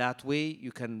 In that way,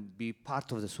 you can be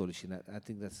part of the solution. I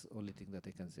think that's the only thing that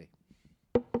I can say.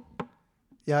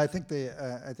 Yeah, I think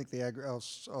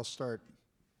I'll start.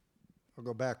 I'll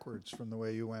go backwards from the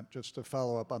way you went, just to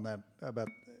follow up on that. About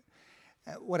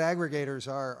what aggregators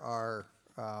are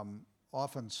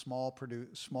often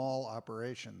small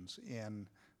operations in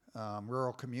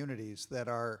rural communities that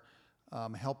are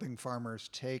helping farmers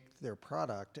take their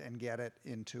product and get it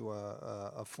into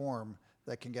a form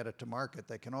that can get it to market.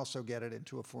 They can also get it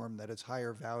into a form that is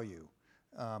higher value.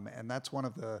 And that's one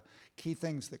of the key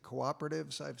things that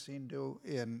cooperatives I've seen do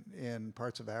in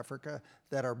parts of Africa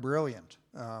that are brilliant,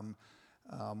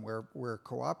 where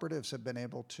cooperatives have been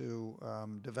able to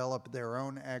develop their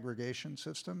own aggregation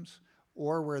systems,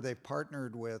 or where they've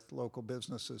partnered with local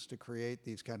businesses to create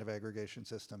these kind of aggregation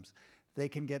systems. They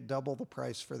can get double the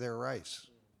price for their rice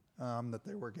that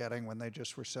they were getting when they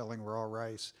just were selling raw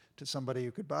rice to somebody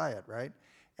who could buy it, right?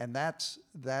 And that's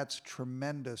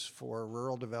tremendous for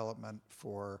rural development,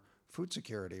 for food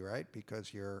security, right?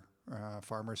 Because your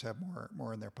farmers have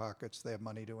more in their pockets, they have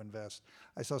money to invest.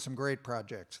 I saw some great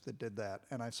projects that did that,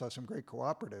 and I saw some great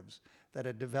cooperatives that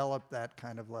had developed that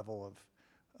kind of level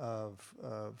of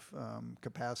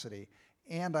capacity.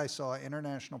 And I saw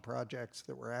international projects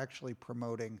that were actually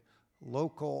promoting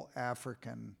local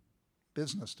African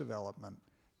business development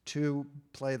to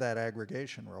play that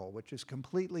aggregation role, which is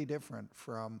completely different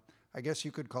from, I guess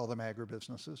you could call them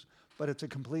agribusinesses, but it's a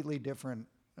completely different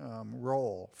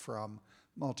role from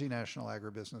multinational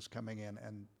agribusiness coming in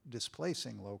and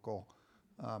displacing local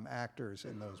actors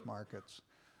in those markets.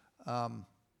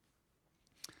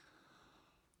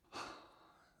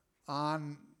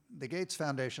 On the Gates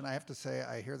Foundation, I have to say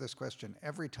I hear this question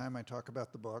every time I talk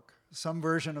about the book, some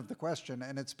version of the question,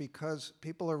 and it's because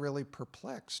people are really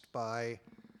perplexed by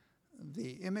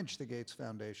the image the Gates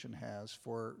Foundation has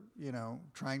for,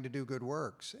 trying to do good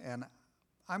works. And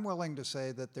I'm willing to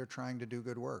say that they're trying to do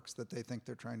good works, that they think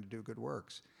they're trying to do good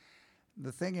works.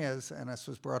 The thing is, and this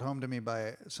was brought home to me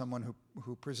by someone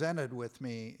who presented with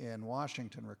me in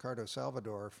Washington, Ricardo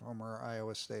Salvador, former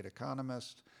Iowa State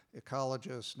economist,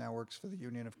 ecologist, now works for the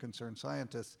Union of Concerned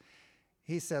Scientists.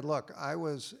 He said, look, I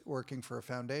was working for a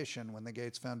foundation when the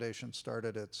Gates Foundation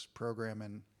started its program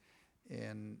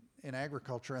in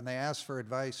agriculture, and they asked for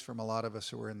advice from a lot of us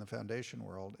who were in the foundation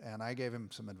world, and I gave him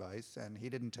some advice, and he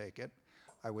didn't take it.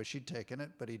 I wish he'd taken it,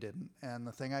 but he didn't. And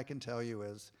the thing I can tell you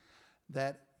is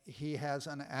that he has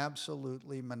an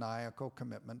absolutely maniacal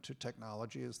commitment to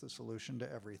technology as the solution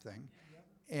to everything,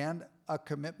 and a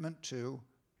commitment to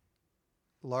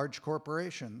large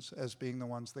corporations as being the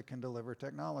ones that can deliver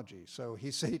technology. So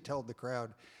he told the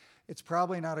crowd, it's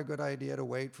probably not a good idea to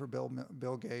wait for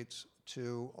Bill Gates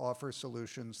to offer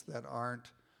solutions that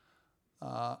aren't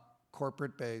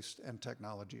corporate-based and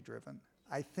technology-driven.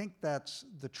 I think that's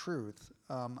the truth.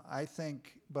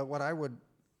 But what I would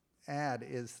add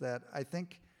is that I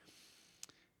think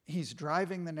he's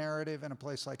driving the narrative in a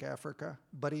place like Africa,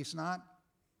 but he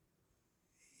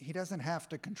doesn't have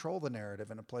to control the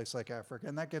narrative in a place like Africa.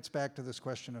 And that gets back to this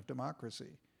question of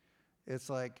democracy. It's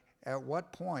like, at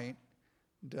what point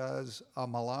does a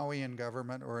Malawian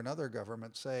government or another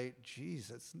government say,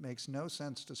 geez, it makes no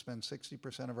sense to spend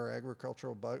 60% of our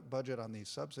agricultural budget on these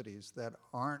subsidies that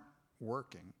aren't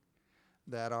working,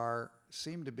 that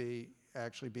seem to be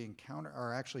actually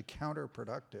actually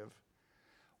counterproductive.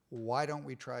 Why don't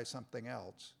we try something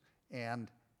else? And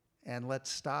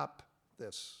let's stop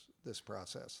this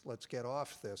process. Let's get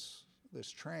off this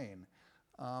train.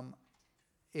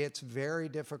 It's very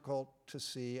difficult to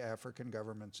see African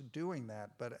governments doing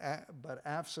that, but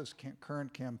AFSA's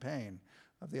current campaign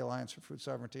of the Alliance for Food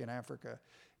Sovereignty in Africa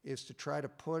is to try to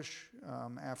push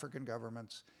African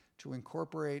governments to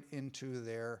incorporate into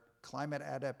their climate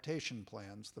adaptation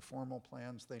plans, the formal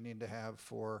plans they need to have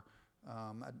for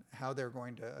how they're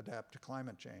going to adapt to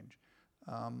climate change.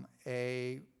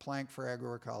 A plank for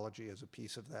agroecology is a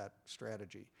piece of that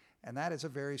strategy. And that is a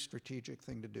very strategic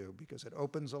thing to do because it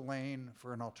opens a lane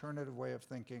for an alternative way of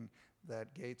thinking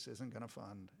that Gates isn't going to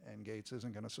fund and Gates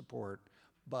isn't going to support,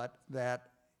 but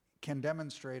that can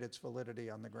demonstrate its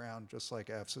validity on the ground just like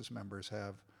AFSA's members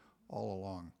have all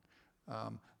along.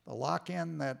 The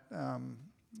lock-in that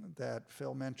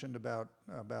Phil mentioned about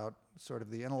sort of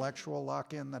the intellectual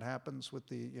lock-in that happens with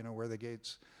where the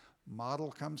Gates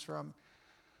model comes from.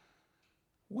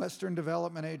 Western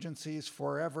development agencies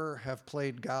forever have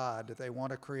played God. They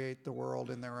want to create the world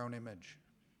in their own image.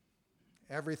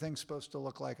 Everything's supposed to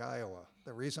look like Iowa.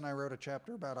 The reason I wrote a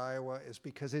chapter about Iowa is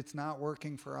because it's not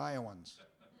working for Iowans.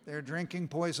 They're drinking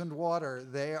poisoned water.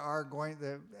 They are going,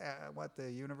 what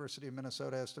the University of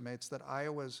Minnesota estimates that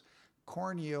Iowa's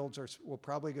corn yields will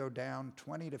probably go down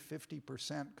 20 to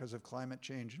 50% because of climate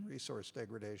change and resource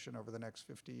degradation over the next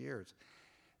 50 years.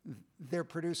 They're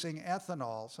producing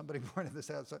ethanol. Somebody pointed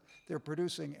this out. So they're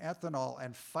producing ethanol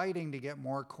and fighting to get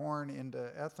more corn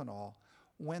into ethanol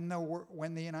when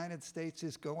the United States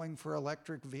is going for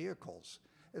electric vehicles.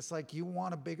 It's like, you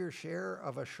want a bigger share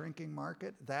of a shrinking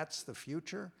market? That's the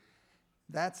future.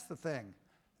 That's the thing.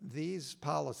 These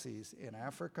policies in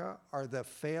Africa are the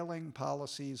failing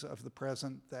policies of the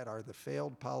present that are the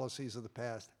failed policies of the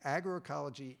past.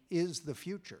 Agroecology is the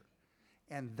future.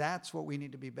 And that's what we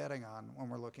need to be betting on when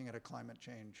we're looking at a climate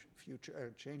change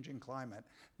future, changing climate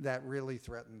that really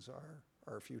threatens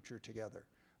our future together.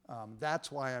 That's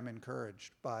why I'm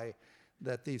encouraged by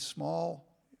that these small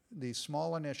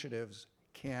initiatives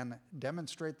can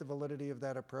demonstrate the validity of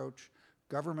that approach.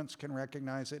 Governments can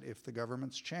recognize it if the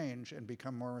governments change and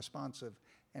become more responsive,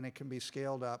 and it can be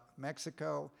scaled up.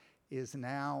 Mexico is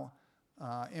now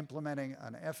implementing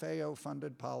an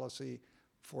FAO-funded policy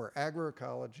for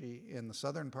agroecology in the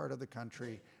southern part of the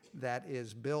country that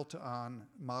is built on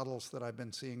models that I've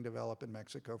been seeing develop in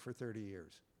Mexico for 30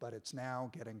 years. But it's now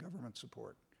getting government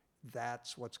support.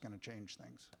 That's what's going to change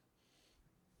things.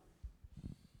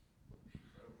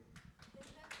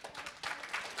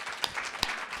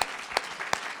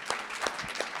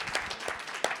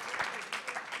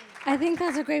 I think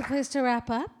that's a great place to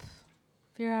wrap up,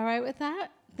 if you're all right with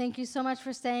that. Thank you so much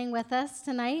for staying with us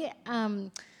tonight.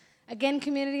 Again,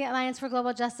 Community Alliance for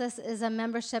Global Justice is a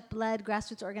membership-led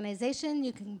grassroots organization.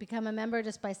 You can become a member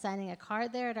just by signing a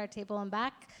card there at our table and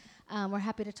back. We're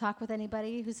happy to talk with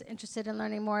anybody who's interested in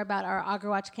learning more about our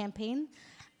AgriWatch campaign.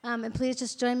 And please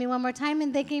just join me one more time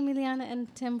in thanking Emiliana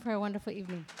and Tim for a wonderful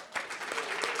evening.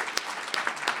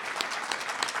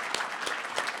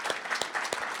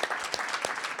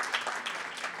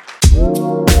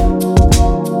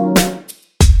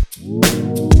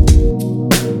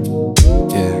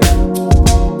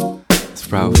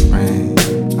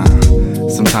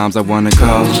 Sometimes I wanna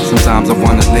go, sometimes I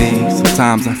wanna leave.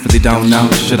 Sometimes I really don't know,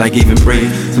 should I even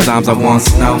breathe? Sometimes I want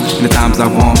snow, and the times I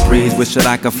want breeze. Wish that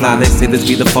I could fly, they say this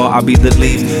be the fall, I'll be the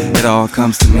leaves. It all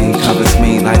comes to me, covers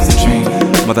me, life's a dream.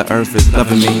 Mother Earth is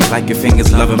loving me, like your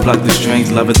fingers love and plug the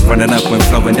strings. Love is running up when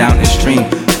flowing down the stream.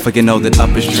 For you know that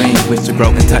up is dream, wish to grow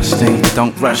and touch things.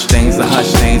 Don't rush things, or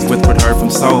hush things, whispered her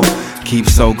from soul. Keep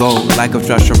so gold, like a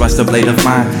treasure, rust of blade of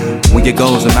mine. When your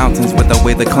goals are mountains with the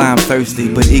way to climb,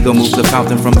 thirsty, but ego moves the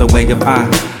fountain from the way of I.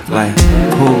 Like,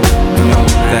 who knew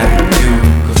that you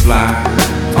could fly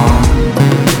on?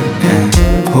 And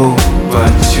who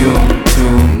but you to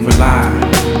rely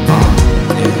on?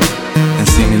 Yeah. And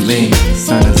seemingly, the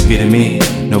sun is feeding me.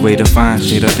 No way to find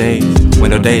shade of days,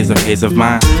 winter days or haze of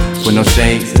mine. With no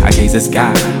shades, I gaze at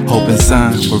sky, hoping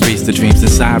sun will reach the dreams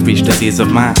inside, reach the seas of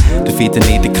mine, defeat the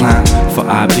need to climb, for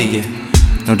I be it.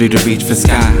 No need to reach for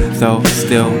sky, though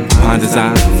still behind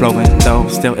desire, flowing though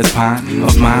still is pine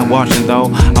of mine, watching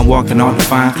though I'm walking on the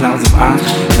fine clouds of I,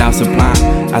 now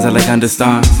sublime as I lay under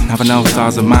stars. Never know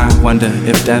stars of mine, wonder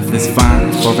if death is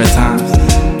fine. For at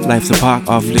times, life's a park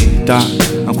awfully dark.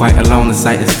 I'm quite alone, the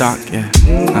sight is dark, yeah,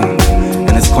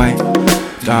 and it's quite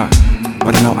dark.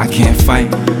 But I know I can't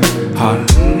fight hard,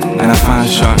 and I find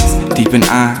sharks deep in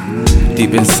I,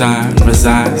 deep inside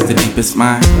resides the deepest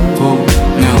mind. Who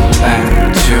knew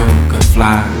that you could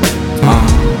fly on?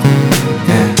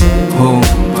 And who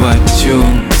but you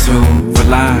to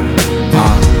rely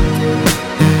on?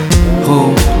 And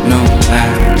who knew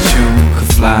that you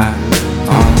could fly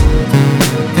on?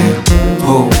 And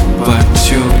who but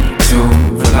you to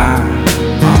rely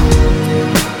on?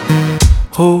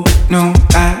 Who knew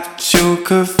that you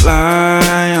could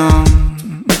fly on?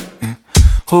 And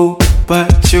who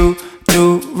but you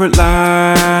to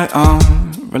rely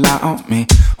on me?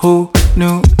 Who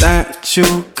knew that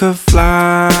you could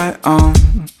fly on?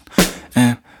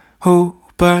 And who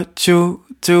but you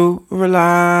to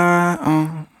rely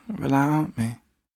on me?